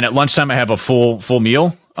 And then at lunchtime I have a full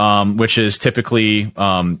meal, which is typically,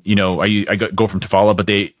 I go from Tafala, but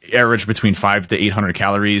they average between 500 to 800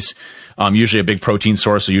 calories. Usually a big protein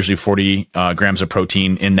source. So usually 40 grams of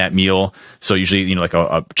protein in that meal. So usually, like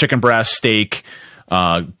a chicken breast, steak,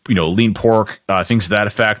 lean pork, things to that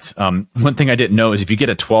effect. One thing I didn't know is if you get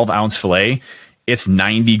a 12-ounce filet, it's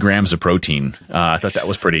 90 grams of protein. I thought that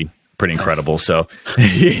was pretty incredible. So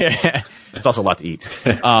yeah, it's also a lot to eat.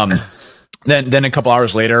 Then a couple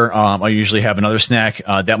hours later, I usually have another snack.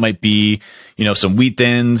 That might be, some wheat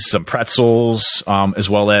thins, some pretzels, as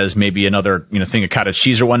well as maybe another, thing of cottage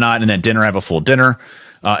cheese or whatnot. And then dinner, I have a full dinner.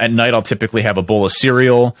 At night, I'll typically have a bowl of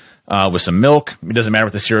cereal with some milk. It doesn't matter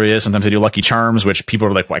what the cereal is. Sometimes I do Lucky Charms, which people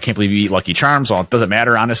are like, well, I can't believe you eat Lucky Charms. Well, it doesn't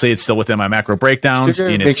matter. Honestly, it's still within my macro breakdowns.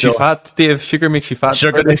 Sugar makes you fat, Dave. Sugar makes you fat.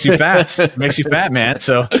 Sugar makes you fat. Makes you fat, man.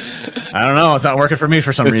 So I don't know. It's not working for me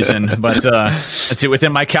for some reason. But it's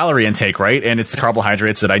within my calorie intake, right? And it's the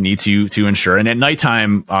carbohydrates that I need to ensure. And at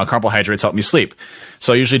nighttime, carbohydrates help me sleep.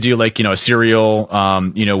 So I usually do a cereal,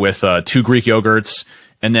 with 2 Greek yogurts.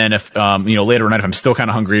 And then if, later at night, if I'm still kind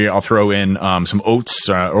of hungry, I'll throw in some oats,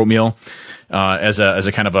 oatmeal, as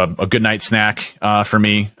a kind of a good night snack for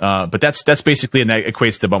me. But that's basically, and that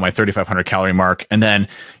equates to about my 3,500 calorie mark. And then,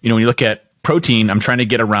 when you look at protein, I'm trying to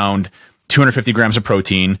get around 250 grams of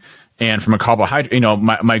protein. And from a carbohydrate,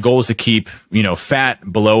 my goal is to keep,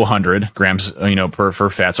 fat below 100 grams, per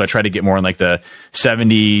fat. So I try to get more in like the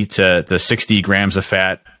 70 to 60 grams of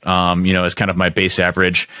fat, as kind of my base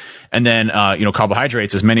average. And then,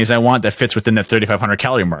 carbohydrates, as many as I want, that fits within that 3,500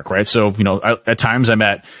 calorie mark, right? So, at times I'm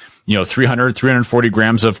at, 340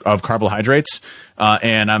 grams of carbohydrates,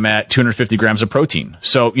 and I'm at 250 grams of protein.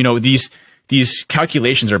 So, these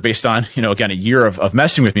calculations are based on, again, a year of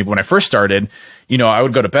messing with me. But when I first started, I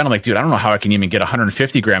would go to bed. I'm like, dude, I don't know how I can even get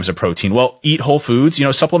 150 grams of protein. Well, eat whole foods,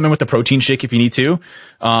 supplement with the protein shake if you need to.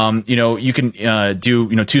 You can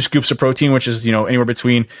do, 2 scoops of protein, which is, anywhere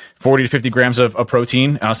between 40 to 50 grams of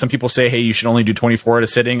protein. Some people say, hey, you should only do 24 at a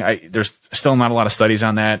sitting. There's still not a lot of studies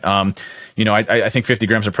on that. I think 50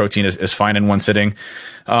 grams of protein is fine in one sitting.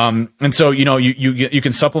 And so, you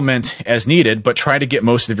can supplement as needed, but try to get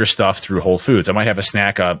most of your stuff through whole foods. I might have a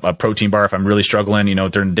snack, a protein bar if I'm really struggling,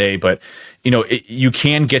 during the day, but you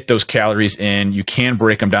can get those calories in, you can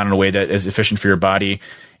break them down in a way that is efficient for your body.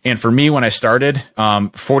 And for me, when I started,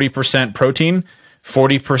 40% protein,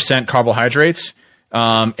 40% carbohydrates,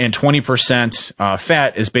 and 20%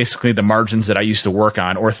 fat is basically the margins that I used to work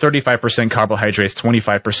on, or 35% carbohydrates,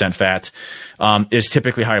 25% fat, is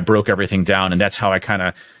typically how I broke everything down. And that's how I kind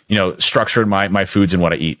of, structured my foods and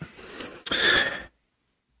what I eat.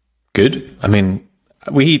 Good. I mean,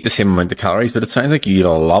 we eat the same amount of calories, but it sounds like you eat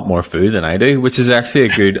a lot more food than I do, which is actually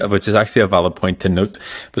a valid point to note.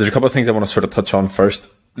 But there's a couple of things I want to sort of touch on first.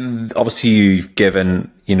 Obviously, you've given,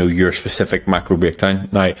 your specific macro breakdown.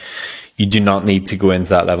 Now, you do not need to go into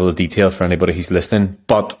that level of detail for anybody who's listening.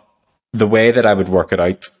 But the way that I would work it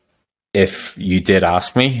out, if you did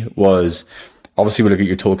ask me, was obviously we look at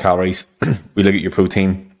your total calories, we look at your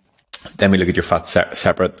protein, then we look at your fats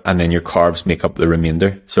separate, and then your carbs make up the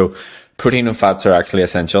remainder. So protein and fats are actually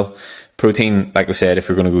essential. Protein, like I said, if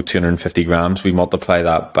we're going to go 250 grams, we multiply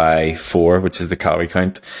that by 4, which is the calorie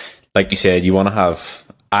count. Like you said, you want to have...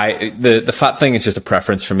 The fat thing is just a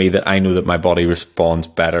preference for me, that I know that my body responds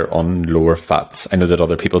better on lower fats. I know that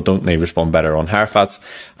other people don't. They respond better on higher fats.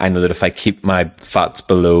 I know that if I keep my fats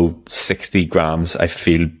below 60 grams, I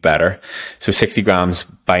feel better. So 60 grams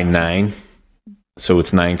by 9. So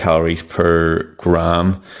it's 9 calories per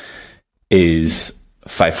gram is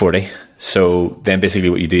 540. So then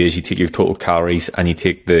basically what you do is you take your total calories and you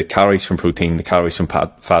take the calories from protein, the calories from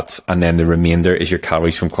fats, and then the remainder is your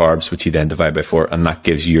calories from carbs, which you then divide by 4, and that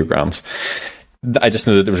gives you your grams. I just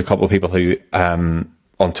know that there was a couple of people who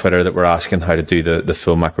on Twitter that were asking how to do the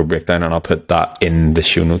full macro breakdown, and I'll put that in the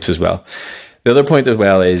show notes as well. The other point as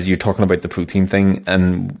well is you're talking about the protein thing,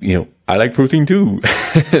 and I like protein too.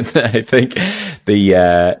 I think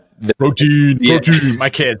the protein.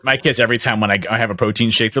 My kids, every time when I have a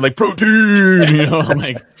protein shake, they're like, protein. I'm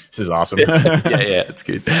like, this is awesome. yeah, it's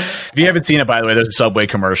good. If you haven't seen it, by the way, there's a Subway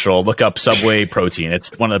commercial. Look up Subway protein.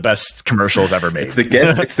 It's one of the best commercials ever made. It's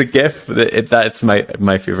the GIF. That's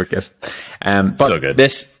my favorite GIF. But so good.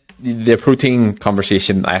 The protein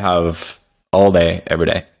conversation I have all day, every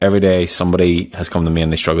day. Every day somebody has come to me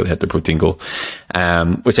and they struggle to hit their protein goal,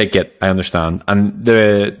 which I get, I understand. And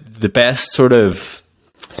the best sort of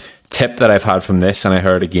tip that I've had from this, and I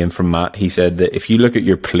heard again from Matt, he said that if you look at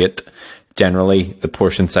your plate, generally the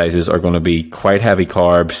portion sizes are going to be quite heavy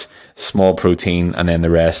carbs, small protein, and then the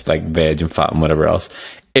rest like veg and fat and whatever else.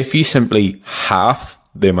 If you simply half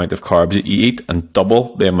the amount of carbs that you eat and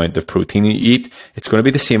double the amount of protein that you eat, it's going to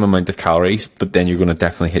be the same amount of calories, but then you're going to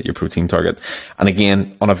definitely hit your protein target. And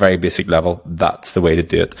again, on a very basic level, that's the way to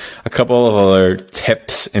do it. A couple of other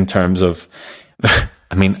tips in terms of,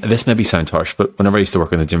 I mean, this maybe sounds harsh, but whenever I used to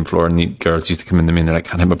work on the gym floor and the girls used to come in to me and they're like,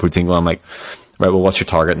 can't hit my protein goal, I'm like, right, well, what's your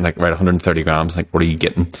target? And like, right, 130 grams. Like, what are you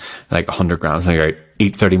getting? And like 100 grams. And like, right,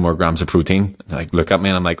 eat 30 more grams of protein. And like, look at me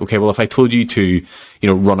and I'm like, okay, well, if I told you to,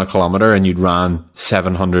 run a kilometer and you'd ran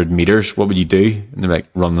 700 meters, what would you do? And they're like,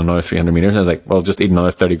 run another 300 meters. And I was like, well, just eat another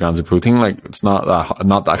 30 grams of protein. Like, it's not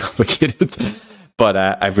that complicated. But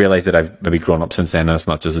I've realized that I've maybe grown up since then and it's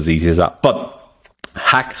not just as easy as that. But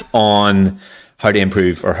hacks on how to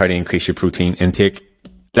improve or how to increase your protein intake.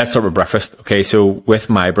 Let's start with breakfast. Okay, so with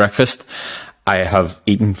my breakfast, I have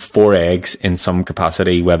eaten 4 eggs in some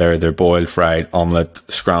capacity, whether they're boiled, fried, omelette,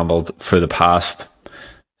 scrambled. For the past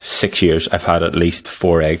 6 years, I've had at least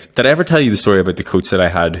 4 eggs. Did I ever tell you the story about the coach that I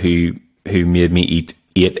had who made me eat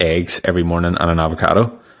 8 eggs every morning and an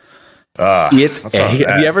avocado? 8 eggs.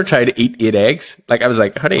 Have you ever tried to eat 8 eggs? Like, I was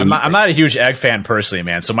like, how do you I'm not a huge egg fan personally,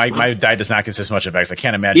 man. So my diet does not consist much of eggs. I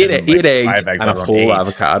can't imagine 8 eggs 5 eggs and a whole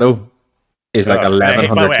avocado. Is like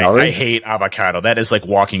 1,100 calories. I hate avocado. That is like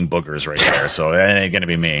walking boogers right there. So that ain't going to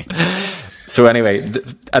be me. So anyway,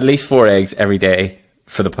 at least 4 eggs every day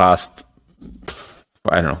for the past,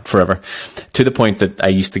 I don't know, forever. To the point that I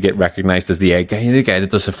used to get recognized as the egg guy, the guy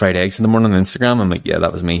that does the fried eggs in the morning on Instagram. I'm like, yeah,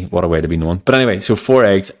 that was me. What a way to be known. But anyway, so 4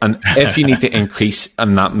 eggs. And if you need to increase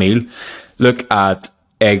on that meal, look at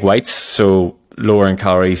egg whites. So lower in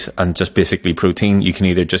calories and just basically protein. You can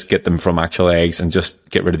either just get them from actual eggs and just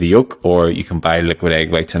get rid of the yolk, or you can buy liquid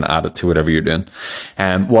egg whites and add it to whatever you're doing.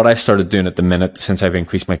 What I've started doing at the minute since I've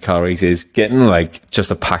increased my calories is getting like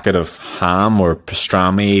just a packet of ham or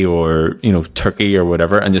pastrami or, turkey or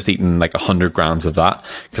whatever, and just eating like 100 grams of that,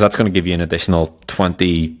 because that's going to give you an additional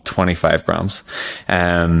 25 grams.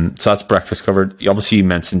 So that's breakfast covered. Obviously, you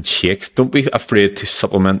mentioned shakes. Don't be afraid to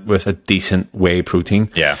supplement with a decent whey protein.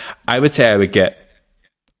 Yeah. I would say I would get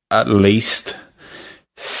at least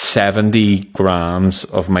 70 grams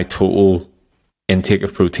of my total intake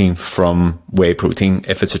of protein from whey protein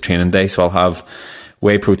if it's a training day. So I'll have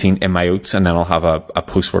whey protein in my oats, and then I'll have a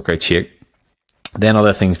post-workout shake. Then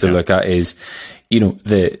other things to look at is,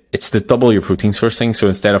 it's the double your protein source thing. So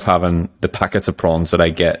instead of having the packets of prawns that I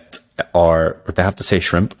get, or they have to say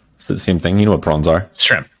shrimp. It's the same thing. You know what prawns are?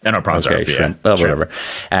 Shrimp. I know prawns are. Shrimp. Well, whatever.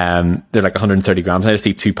 They're like 130 grams. I just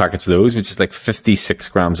eat 2 packets of those, which is like 56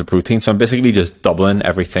 grams of protein. So I'm basically just doubling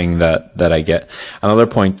everything that I get. Another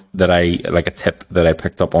point that a tip that I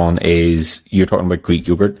picked up on is, you're talking about Greek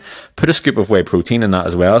yogurt. Put a scoop of whey protein in that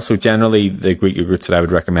as well. So generally the Greek yogurts that I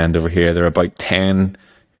would recommend over here, they're about 10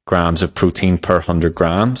 grams of protein per 100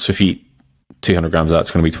 grams. So if you eat 200 grams of that,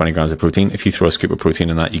 it's going to be 20 grams of protein. If you throw a scoop of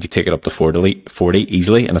protein in that, you could take it up to 40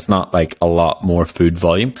 easily, and it's not like a lot more food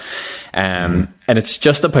volume. And it's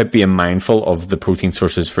just about being mindful of the protein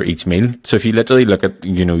sources for each meal. So if you literally look at,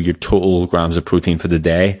 your total grams of protein for the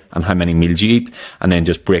day and how many meals you eat, and then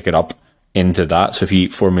just break it up into that. So if you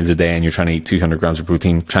eat 4 meals a day and you're trying to eat 200 grams of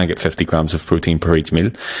protein, try and get 50 grams of protein per each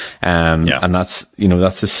meal. And that's,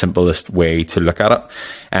 that's the simplest way to look at it.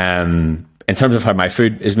 In terms of how my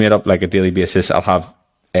food is made up, like a daily basis, I'll have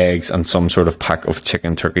eggs and some sort of pack of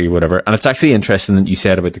chicken, turkey, whatever. And it's actually interesting that you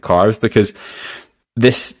said about the carbs, because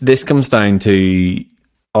this comes down to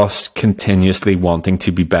us continuously wanting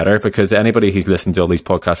to be better. Because anybody who's listened to all these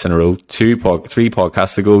podcasts in a row, 3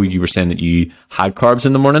 podcasts ago, you were saying that you had carbs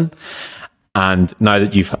in the morning. And now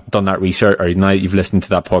that you've done that research, or now that you've listened to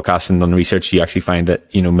that podcast and done research, you actually find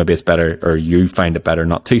that, maybe it's better, or you find it better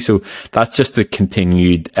not to. So that's just the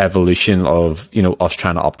continued evolution of, us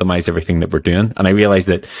trying to optimize everything that we're doing. And I realize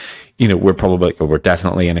that, we're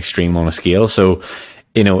definitely an extreme on a scale. So,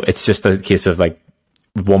 it's just a case of like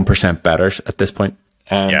 1% better at this point.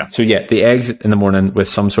 So the eggs in the morning with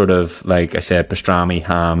some sort of, like I said, pastrami,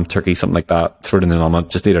 ham, turkey, something like that, throw it in an omelette,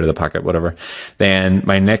 just eat out of the packet, whatever. Then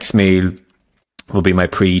my next meal will be my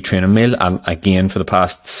pre-training meal. And again, for the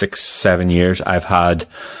past 6-7 years, I've had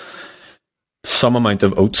some amount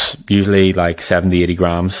of oats, usually like 70, 80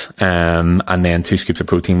 grams, and then 2 scoops of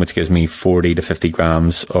protein, which gives me 40 to 50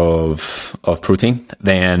 grams of protein.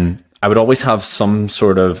 Then I would always have some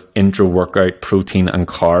sort of intra-workout protein and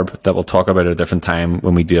carb that we'll talk about at a different time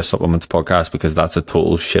when we do a supplements podcast, because that's a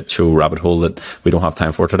total shit show rabbit hole that we don't have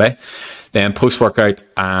time for today. Then post-workout,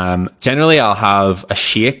 generally I'll have a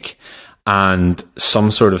shake and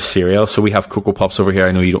some sort of cereal. So we have Cocoa Pops over here.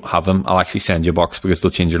 I know you don't have them. I'll actually send you a box because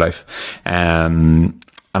they'll change your life.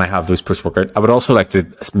 and I have those post-workout. I would also like to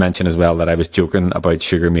mention as well that I was joking about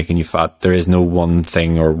sugar making you fat. There is no one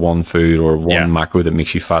thing or one food or one macro that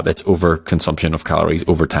makes you fat. It's overconsumption of calories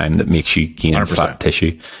over time that makes you gain 100%. Fat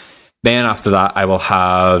tissue. Then after that, I will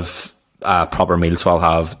have proper meal. So I'll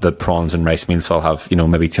have the prawns and rice meal. So I'll have,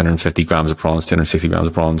 maybe 250 grams of prawns, 260 grams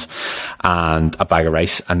of prawns, and a bag of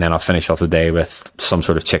rice. And then I'll finish off the day with some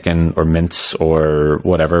sort of chicken or mince or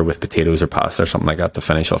whatever, with potatoes or pasta or something like that to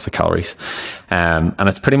finish off the calories. And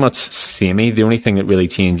it's pretty much samey. The only thing that really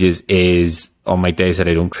changes is on my days that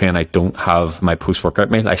I don't train, I don't have my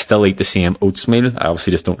post-workout meal. I still eat the same oats meal. I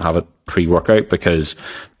obviously just don't have it pre-workout because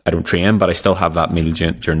I don't train, but I still have that meal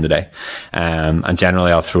during the day. And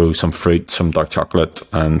generally I'll throw some fruit, some dark chocolate,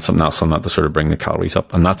 and something else on that to sort of bring the calories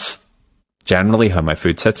up. And that's generally how my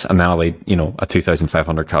food sits. And then I'll eat, a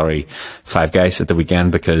 2,500 calorie Five Guys at the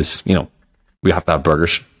weekend because, we have to have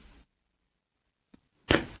burgers.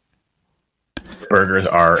 Burgers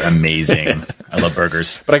are amazing. I love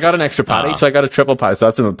burgers. But I got an extra patty, so I got a triple patty. So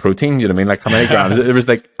that's enough protein. You know what I mean? Like, how many grams? There was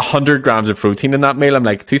like 100 grams of protein in that meal. I'm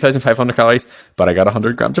like 2,500 calories, but I got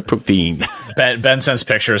 100 grams of protein. Ben sends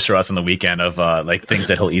pictures for us on the weekend of like things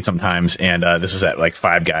that he'll eat sometimes. And this is at like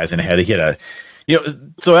Five Guys, and he had a,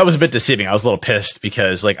 so that was a bit deceiving. I was a little pissed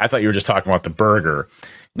because like I thought you were just talking about the burger.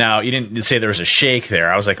 Now, you didn't say there was a shake there.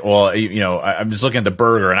 I was like, well, I'm just looking at the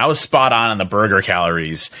burger, and I was spot on the burger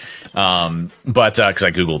calories. But because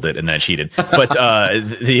I Googled it and then I cheated. But I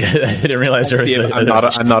didn't realize there was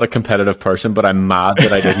I'm not a competitive person, but I'm mad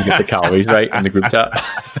that I didn't get the calories right in the group chat.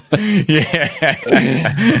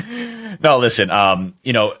 Yeah. No, listen,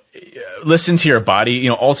 listen to your body.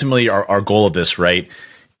 Ultimately our goal of this, right,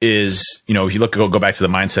 is, if you go back to the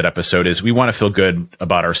mindset episode, is we want to feel good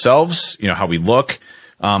about ourselves, how we look.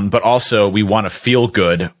 But also we want to feel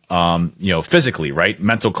good, physically, right?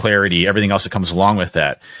 Mental clarity, everything else that comes along with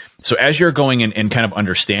that. So as you're going in and kind of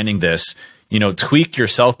understanding this, tweak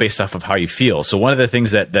yourself based off of how you feel. So one of the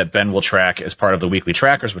things that Ben will track as part of the weekly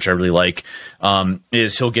trackers, which I really like,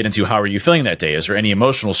 is he'll get into how are you feeling that day? Is there any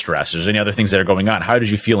emotional stress? Is there any other things that are going on? How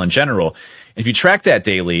did you feel in general? If you track that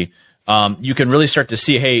daily, you can really start to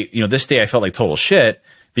see, hey, this day I felt like total shit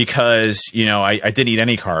because, I didn't eat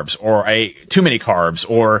any carbs, or I ate too many carbs,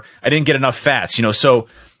 or I didn't get enough fats, so,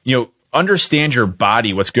 understand your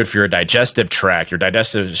body, what's good for your digestive tract, your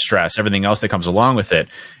digestive stress, everything else that comes along with it,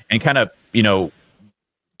 and kind of,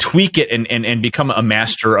 tweak it and become a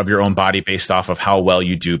master of your own body based off of how well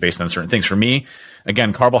you do based on certain things. For me,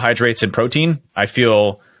 again, carbohydrates and protein, I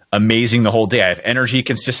feel amazing the whole day. I have energy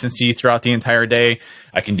consistency throughout the entire day.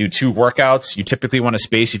 I can do 2 workouts. You typically want to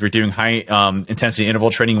space, if you're doing high intensity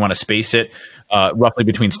interval training, you want to space it roughly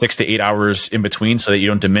between 6 to 8 hours in between so that you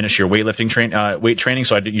don't diminish your weightlifting weight training.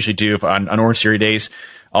 So I usually do on Orange Theory days,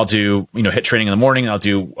 I'll do, HIIT training in the morning. I'll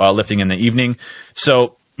do lifting in the evening.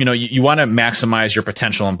 So, you want to maximize your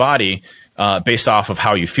potential in body based off of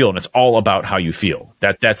how you feel. And it's all about how you feel.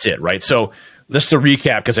 That's it, right? So just to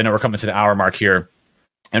recap, because I know we're coming to the hour mark here,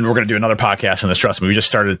 and we're going to do another podcast on this. Trust me, we just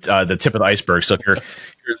started the tip of the iceberg. So if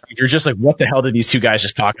you're just like, what the hell did these two guys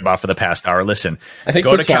just talk about for the past hour? Listen, I think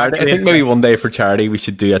maybe one day for charity, we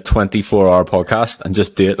should do a 24-hour podcast and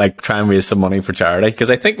just do it, like try and raise some money for charity. Because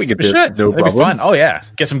I think we could do it. No problem. Be fun. Oh yeah,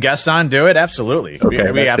 get some guests on, do it. Absolutely.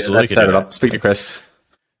 Okay, we absolutely set it up. Speak to Chris.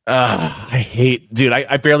 Dude,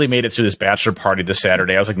 I barely made it through this bachelor party this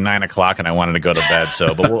Saturday. I was like 9:00 and I wanted to go to bed.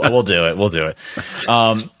 So, but we'll do it. We'll do it.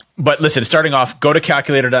 But listen, starting off, go to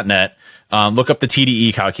calculator.net, look up the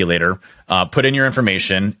TDE calculator, put in your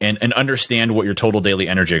information and understand what your total daily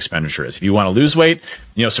energy expenditure is. If you want to lose weight,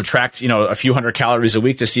 subtract, a few hundred calories a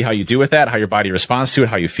week to see how you do with that, how your body responds to it,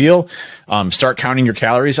 how you feel. Start counting your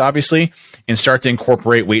calories, obviously, and start to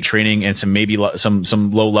incorporate weight training and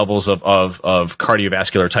some low levels of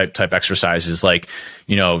cardiovascular type exercises like,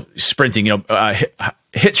 sprinting,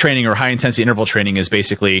 HIIT training or high intensity interval training is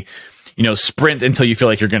basically, sprint until you feel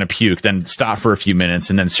like you're going to puke, then stop for a few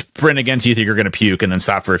minutes, and then sprint again till you think you're going to puke, and then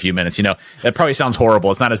stop for a few minutes. That probably sounds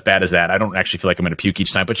horrible. It's not as bad as that. I don't actually feel like I'm going to puke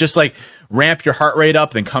each time, but just like ramp your heart rate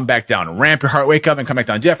up, then come back down. Ramp your heart rate up and come back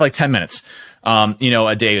down. Do that for like 10 minutes.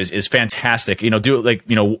 A day is fantastic. Do it like,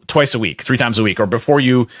 twice a week, 3 times a week, or before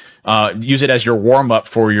you use it as your warm up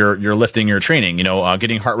for your lifting, your training.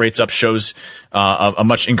 Getting heart rates up shows a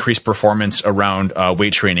much increased performance around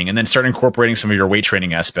weight training, and then start incorporating some of your weight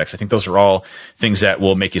training aspects. I think those are all things that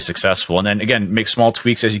will make you successful. And then again, make small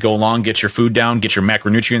tweaks as you go along. Get your food down, get your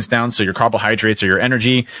macronutrients down. So your carbohydrates are your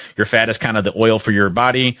energy. Your fat is kind of the oil for your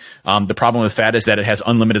body. The problem with fat is that it has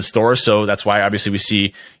unlimited stores. So that's why obviously we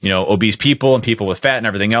see obese people and people with fat and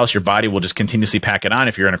everything else. Your body will just continuously pack it on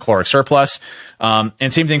if you're in a caloric surplus.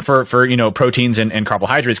 And same thing for proteins and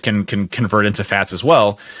carbohydrates can convert into fats as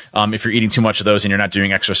well. If you're eating too much of those and you're not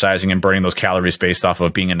doing exercising and burning those calories based off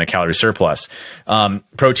of being in a calorie surplus.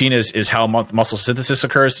 Protein is how muscle synthesis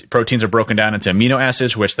occurs. Proteins are broken down into amino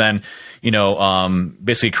acids, which then,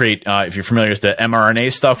 basically create, if you're familiar with the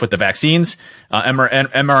mRNA stuff with the vaccines,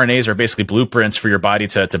 mRNAs are basically blueprints for your body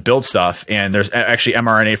to build stuff. And there's actually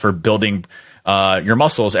mRNA for building your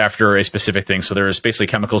muscles after a specific thing. So there's basically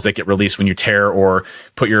chemicals that get released when you tear or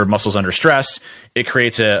put your muscles under stress. It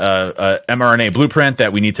creates a mRNA blueprint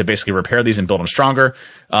that we need to basically repair these and build them stronger.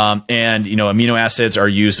 And amino acids are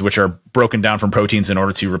used, which are broken down from proteins in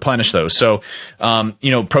order to replenish those. So,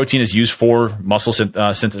 protein is used for muscle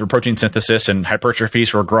protein synthesis and hypertrophy,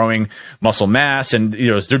 so we're growing muscle mass. And,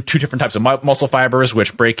 there are two different types of muscle fibers,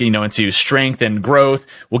 which break, into strength and growth.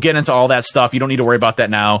 We'll get into all that stuff. You don't need to worry about that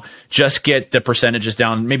now. Just get the percentages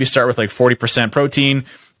down. Maybe start with like 40% protein,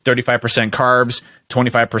 35% carbs,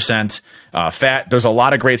 25% fat. There's a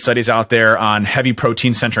lot of great studies out there on heavy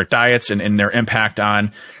protein-centric diets and their impact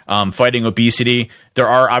on fighting obesity. There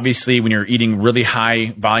are obviously, when you're eating really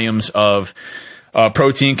high volumes of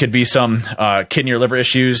protein, could be some kidney or liver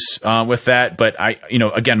issues with that. But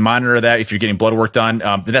again, monitor that if you're getting blood work done.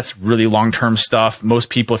 But that's really long-term stuff. Most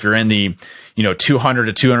people, if you're in the 200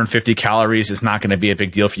 to 250 calories, is not going to be a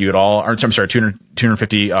big deal for you at all. Or, I'm sorry,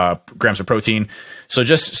 250 grams of protein. So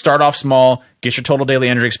just start off small, get your total daily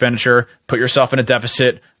energy expenditure, put yourself in a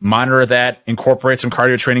deficit, monitor that, incorporate some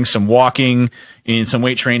cardio training, some walking, and some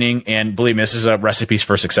weight training. And believe me, this is a recipe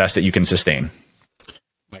for success that you can sustain.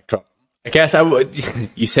 Mic drop. I guess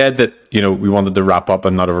you said that, we wanted to wrap up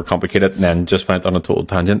and not overcomplicate it, and then just went on a total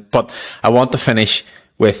tangent. But I want to finish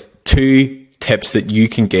with 2 tips that you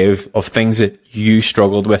can give of things that you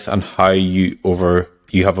struggled with and how you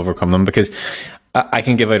have overcome them. Because I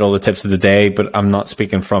can give out all the tips of the day, but I'm not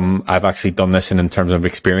speaking from, I've actually done this in terms of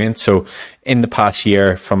experience. So in the past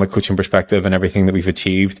year, from a coaching perspective and everything that we've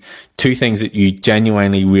achieved, 2 things that you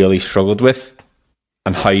genuinely really struggled with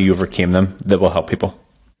and how you overcame them that will help people.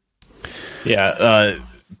 Yeah.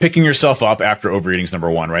 Picking yourself up after overeating is number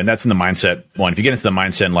 1, right? And that's in the mindset one. If you get into the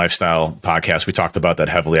mindset and lifestyle podcast, we talked about that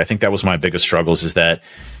heavily. I think that was my biggest struggles, is that,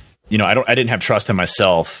 I didn't have trust in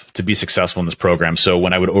myself to be successful in this program. So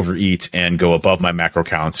when I would overeat and go above my macro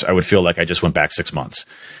counts, I would feel like I just went back 6 months.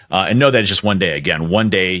 And know that it's just one day. Again, one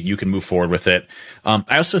day you can move forward with it.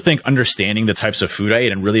 I also think understanding the types of food I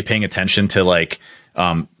ate and really paying attention to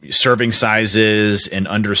serving sizes and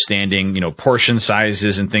understanding, portion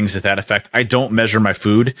sizes and things to that effect. I don't measure my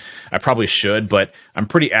food. I probably should, but I'm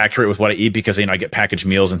pretty accurate with what I eat because, I get packaged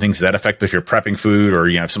meals and things to that effect. But if you're prepping food or,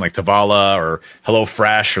 something like Tavala or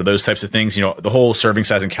HelloFresh or those types of things, the whole serving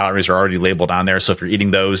size and calories are already labeled on there. So if you're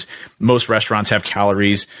eating those, most restaurants have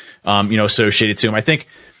calories, associated to them. I think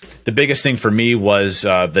the biggest thing for me was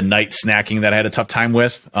the night snacking that I had a tough time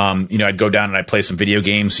with. I'd go down and I'd play some video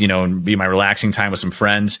games, and be my relaxing time with some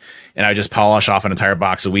friends, and I'd just polish off an entire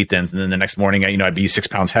box of Wheat Thins. And then the next morning, I'd be 6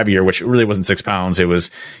 pounds heavier, which really wasn't 6 pounds. It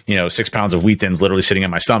was, 6 pounds of Wheat Thins literally sitting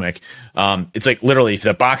in my stomach. It's like literally if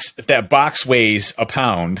that box weighs a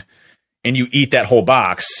pound and you eat that whole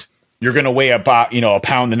box, you're going to weigh about, a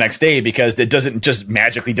pound the next day, because it doesn't just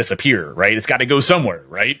magically disappear, right? It's got to go somewhere,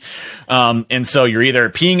 right? And so you're either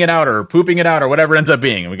peeing it out or pooping it out or whatever it ends up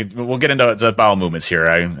being. We'll get into the bowel movements here.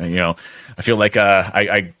 I feel like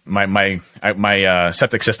my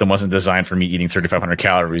septic system wasn't designed for me eating 3,500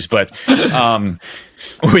 calories, but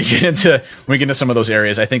we get into some of those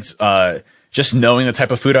areas. I think just knowing the type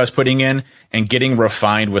of food I was putting in and getting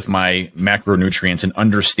refined with my macronutrients and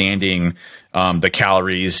understanding the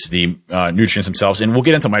calories, the nutrients themselves. And we'll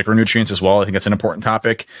get into micronutrients as well. I think that's an important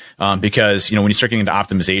topic because, when you start getting into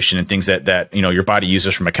optimization and things that your body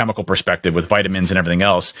uses from a chemical perspective with vitamins and everything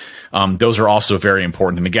else, those are also very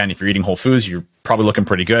important. And again, if you're eating whole foods, you're probably looking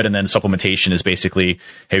pretty good. And then supplementation is basically,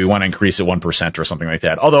 hey, we want to increase it 1% or something like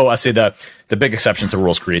that. Although I say the big exception to the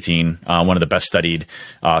rule is creatine, one of the best studied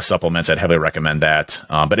supplements. I'd heavily recommend that.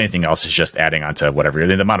 But anything else is just adding on to whatever.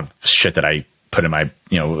 The amount of shit that I put in my,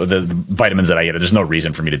 the vitamins that I eat, there's no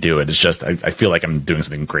reason for me to do it. It's just, I feel like I'm doing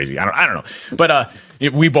something crazy. I don't know. But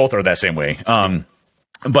we both are that same way.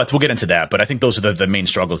 But we'll get into that. But I think those are the main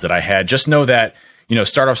struggles that I had. Just know that,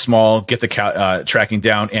 start off small, get the tracking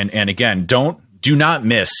down. And again, do not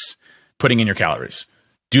miss putting in your calories.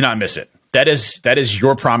 Do not miss it. That is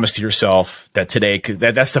your promise to yourself that today,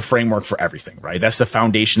 that's the framework for everything, right? That's the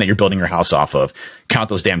foundation that you're building your house off of. Count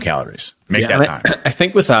those damn calories. Make that time. I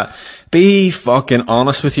think with that, be fucking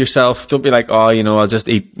honest with yourself. Don't be like, I'll just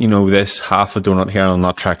eat, this half a donut here and I'll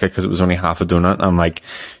not track it because it was only half a donut. I'm like,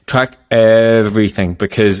 track everything,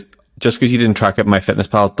 because just because you didn't track it in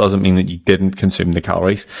MyFitnessPal doesn't mean that you didn't consume the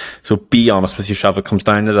calories. So be honest with yourself. It comes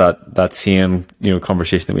down to that same,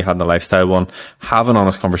 conversation that we had in the lifestyle one. Have an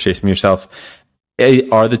honest conversation with yourself.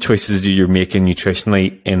 Are the choices that you're making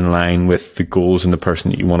nutritionally in line with the goals and the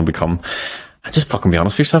person that you want to become? And just fucking be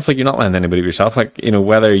honest with yourself. Like, you're not letting anybody but yourself. Like,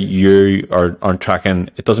 whether you aren't tracking,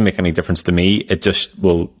 it doesn't make any difference to me. It just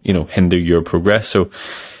will, hinder your progress. So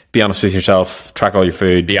be honest with yourself, track all your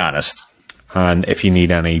food. Be honest. And if you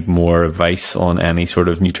need any more advice on any sort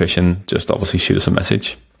of nutrition, just obviously shoot us a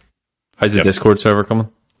message. How's the Discord server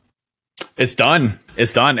coming? It's done.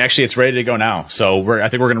 Actually, it's ready to go now. So I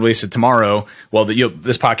think we're going to release it tomorrow. Well,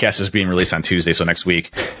 this podcast is being released on Tuesday, so next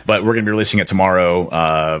week. But we're going to be releasing it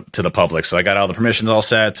tomorrow to the public. So I got all the permissions all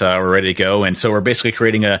set. We're ready to go. And so we're basically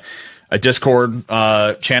creating a Discord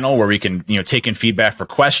channel where we can, take in feedback for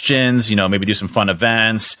questions, maybe do some fun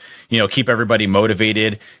events, keep everybody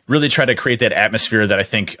motivated, really try to create that atmosphere that I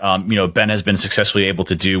think, Ben has been successfully able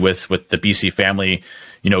to do with the BC family,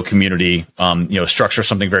 community, structure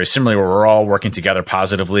something very similar where we're all working together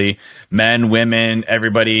positively. Men, women,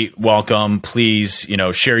 everybody, welcome. Please,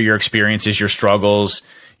 share your experiences, your struggles,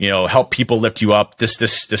 help people lift you up.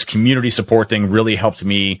 This community support thing really helped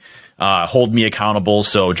me hold me accountable.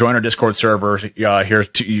 So join our Discord server here.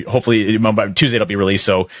 Hopefully by Tuesday it'll be released.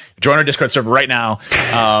 So join our Discord server right now.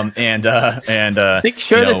 And I think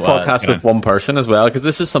share the podcast with one person as well, because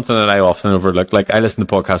this is something that I often overlook. Like, I listen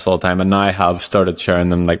to podcasts all the time, and now I have started sharing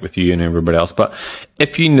them like with you and everybody else. But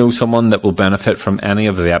if you know someone that will benefit from any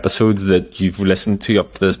of the episodes that you've listened to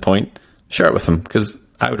up to this point, share it with them, because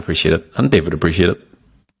I would appreciate it, and Dave would appreciate it.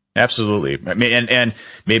 Absolutely. And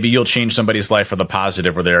maybe you'll change somebody's life for the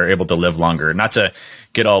positive where they're able to live longer. Not to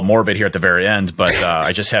get all morbid here at the very end, but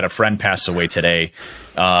I just had a friend pass away today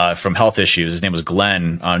from health issues. His name was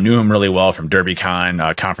Glenn. Knew him really well from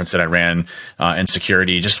DerbyCon, conference that I ran in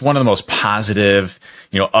security. Just one of the most positive,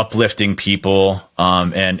 uplifting people.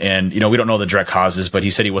 And we don't know the direct causes, but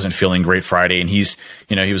he said he wasn't feeling great Friday. And he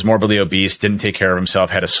was morbidly obese, didn't take care of himself,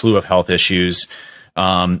 had a slew of health issues.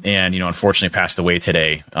 And unfortunately passed away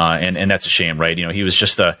today. And that's a shame, right? He was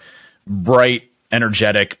just a bright,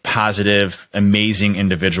 energetic, positive, amazing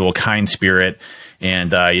individual, kind spirit.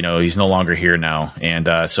 And, he's no longer here now. And,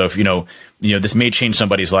 so if, this may change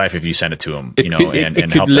somebody's life if you send it to him, it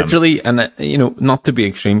could help literally, them. And, not to be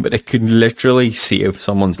extreme, but it could literally save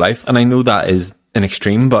someone's life. And I know that is an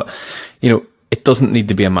extreme, but, it doesn't need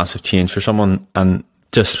to be a massive change for someone. And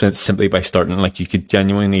just simply by starting, like, you could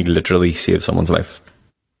genuinely, literally save someone's life.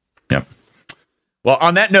 Yep. Well,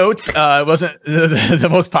 on that note, it wasn't the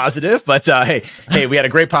most positive, but hey, we had a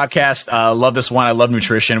great podcast. Love this one. I love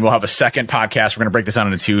nutrition. We'll have a second podcast. We're going to break this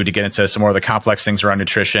down into two to get into some more of the complex things around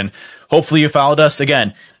nutrition. Hopefully you followed us.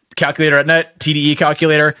 Again, calculator.net, TDE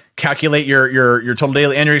calculator, calculate your total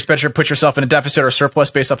daily energy expenditure, put yourself in a deficit or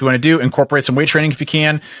surplus based off what you want to do, incorporate some weight training if you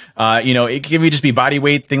can. It can just be body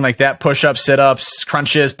weight, thing like that, push-ups, sit-ups,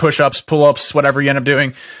 crunches, push-ups, pull-ups, whatever you end up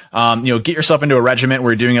doing. Get yourself into a regimen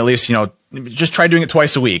where you're doing at least, just try doing it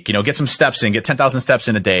twice a week, get some steps in, get 10,000 steps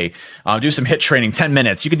in a day, do some HIIT training, 10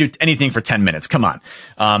 minutes. You can do anything for 10 minutes. Come on.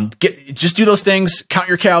 Just do those things, count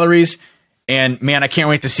your calories. And man, I can't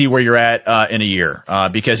wait to see where you're at in a year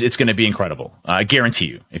because it's going to be incredible. I guarantee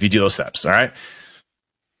you if you do those steps. All right.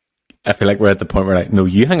 I feel like we're at the point where no,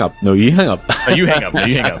 you hang up. No, you hang up. Oh, you hang up. No,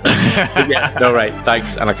 you hang up. Yeah. No, right.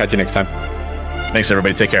 Thanks. And I'll catch you next time. Thanks,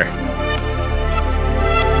 everybody. Take care.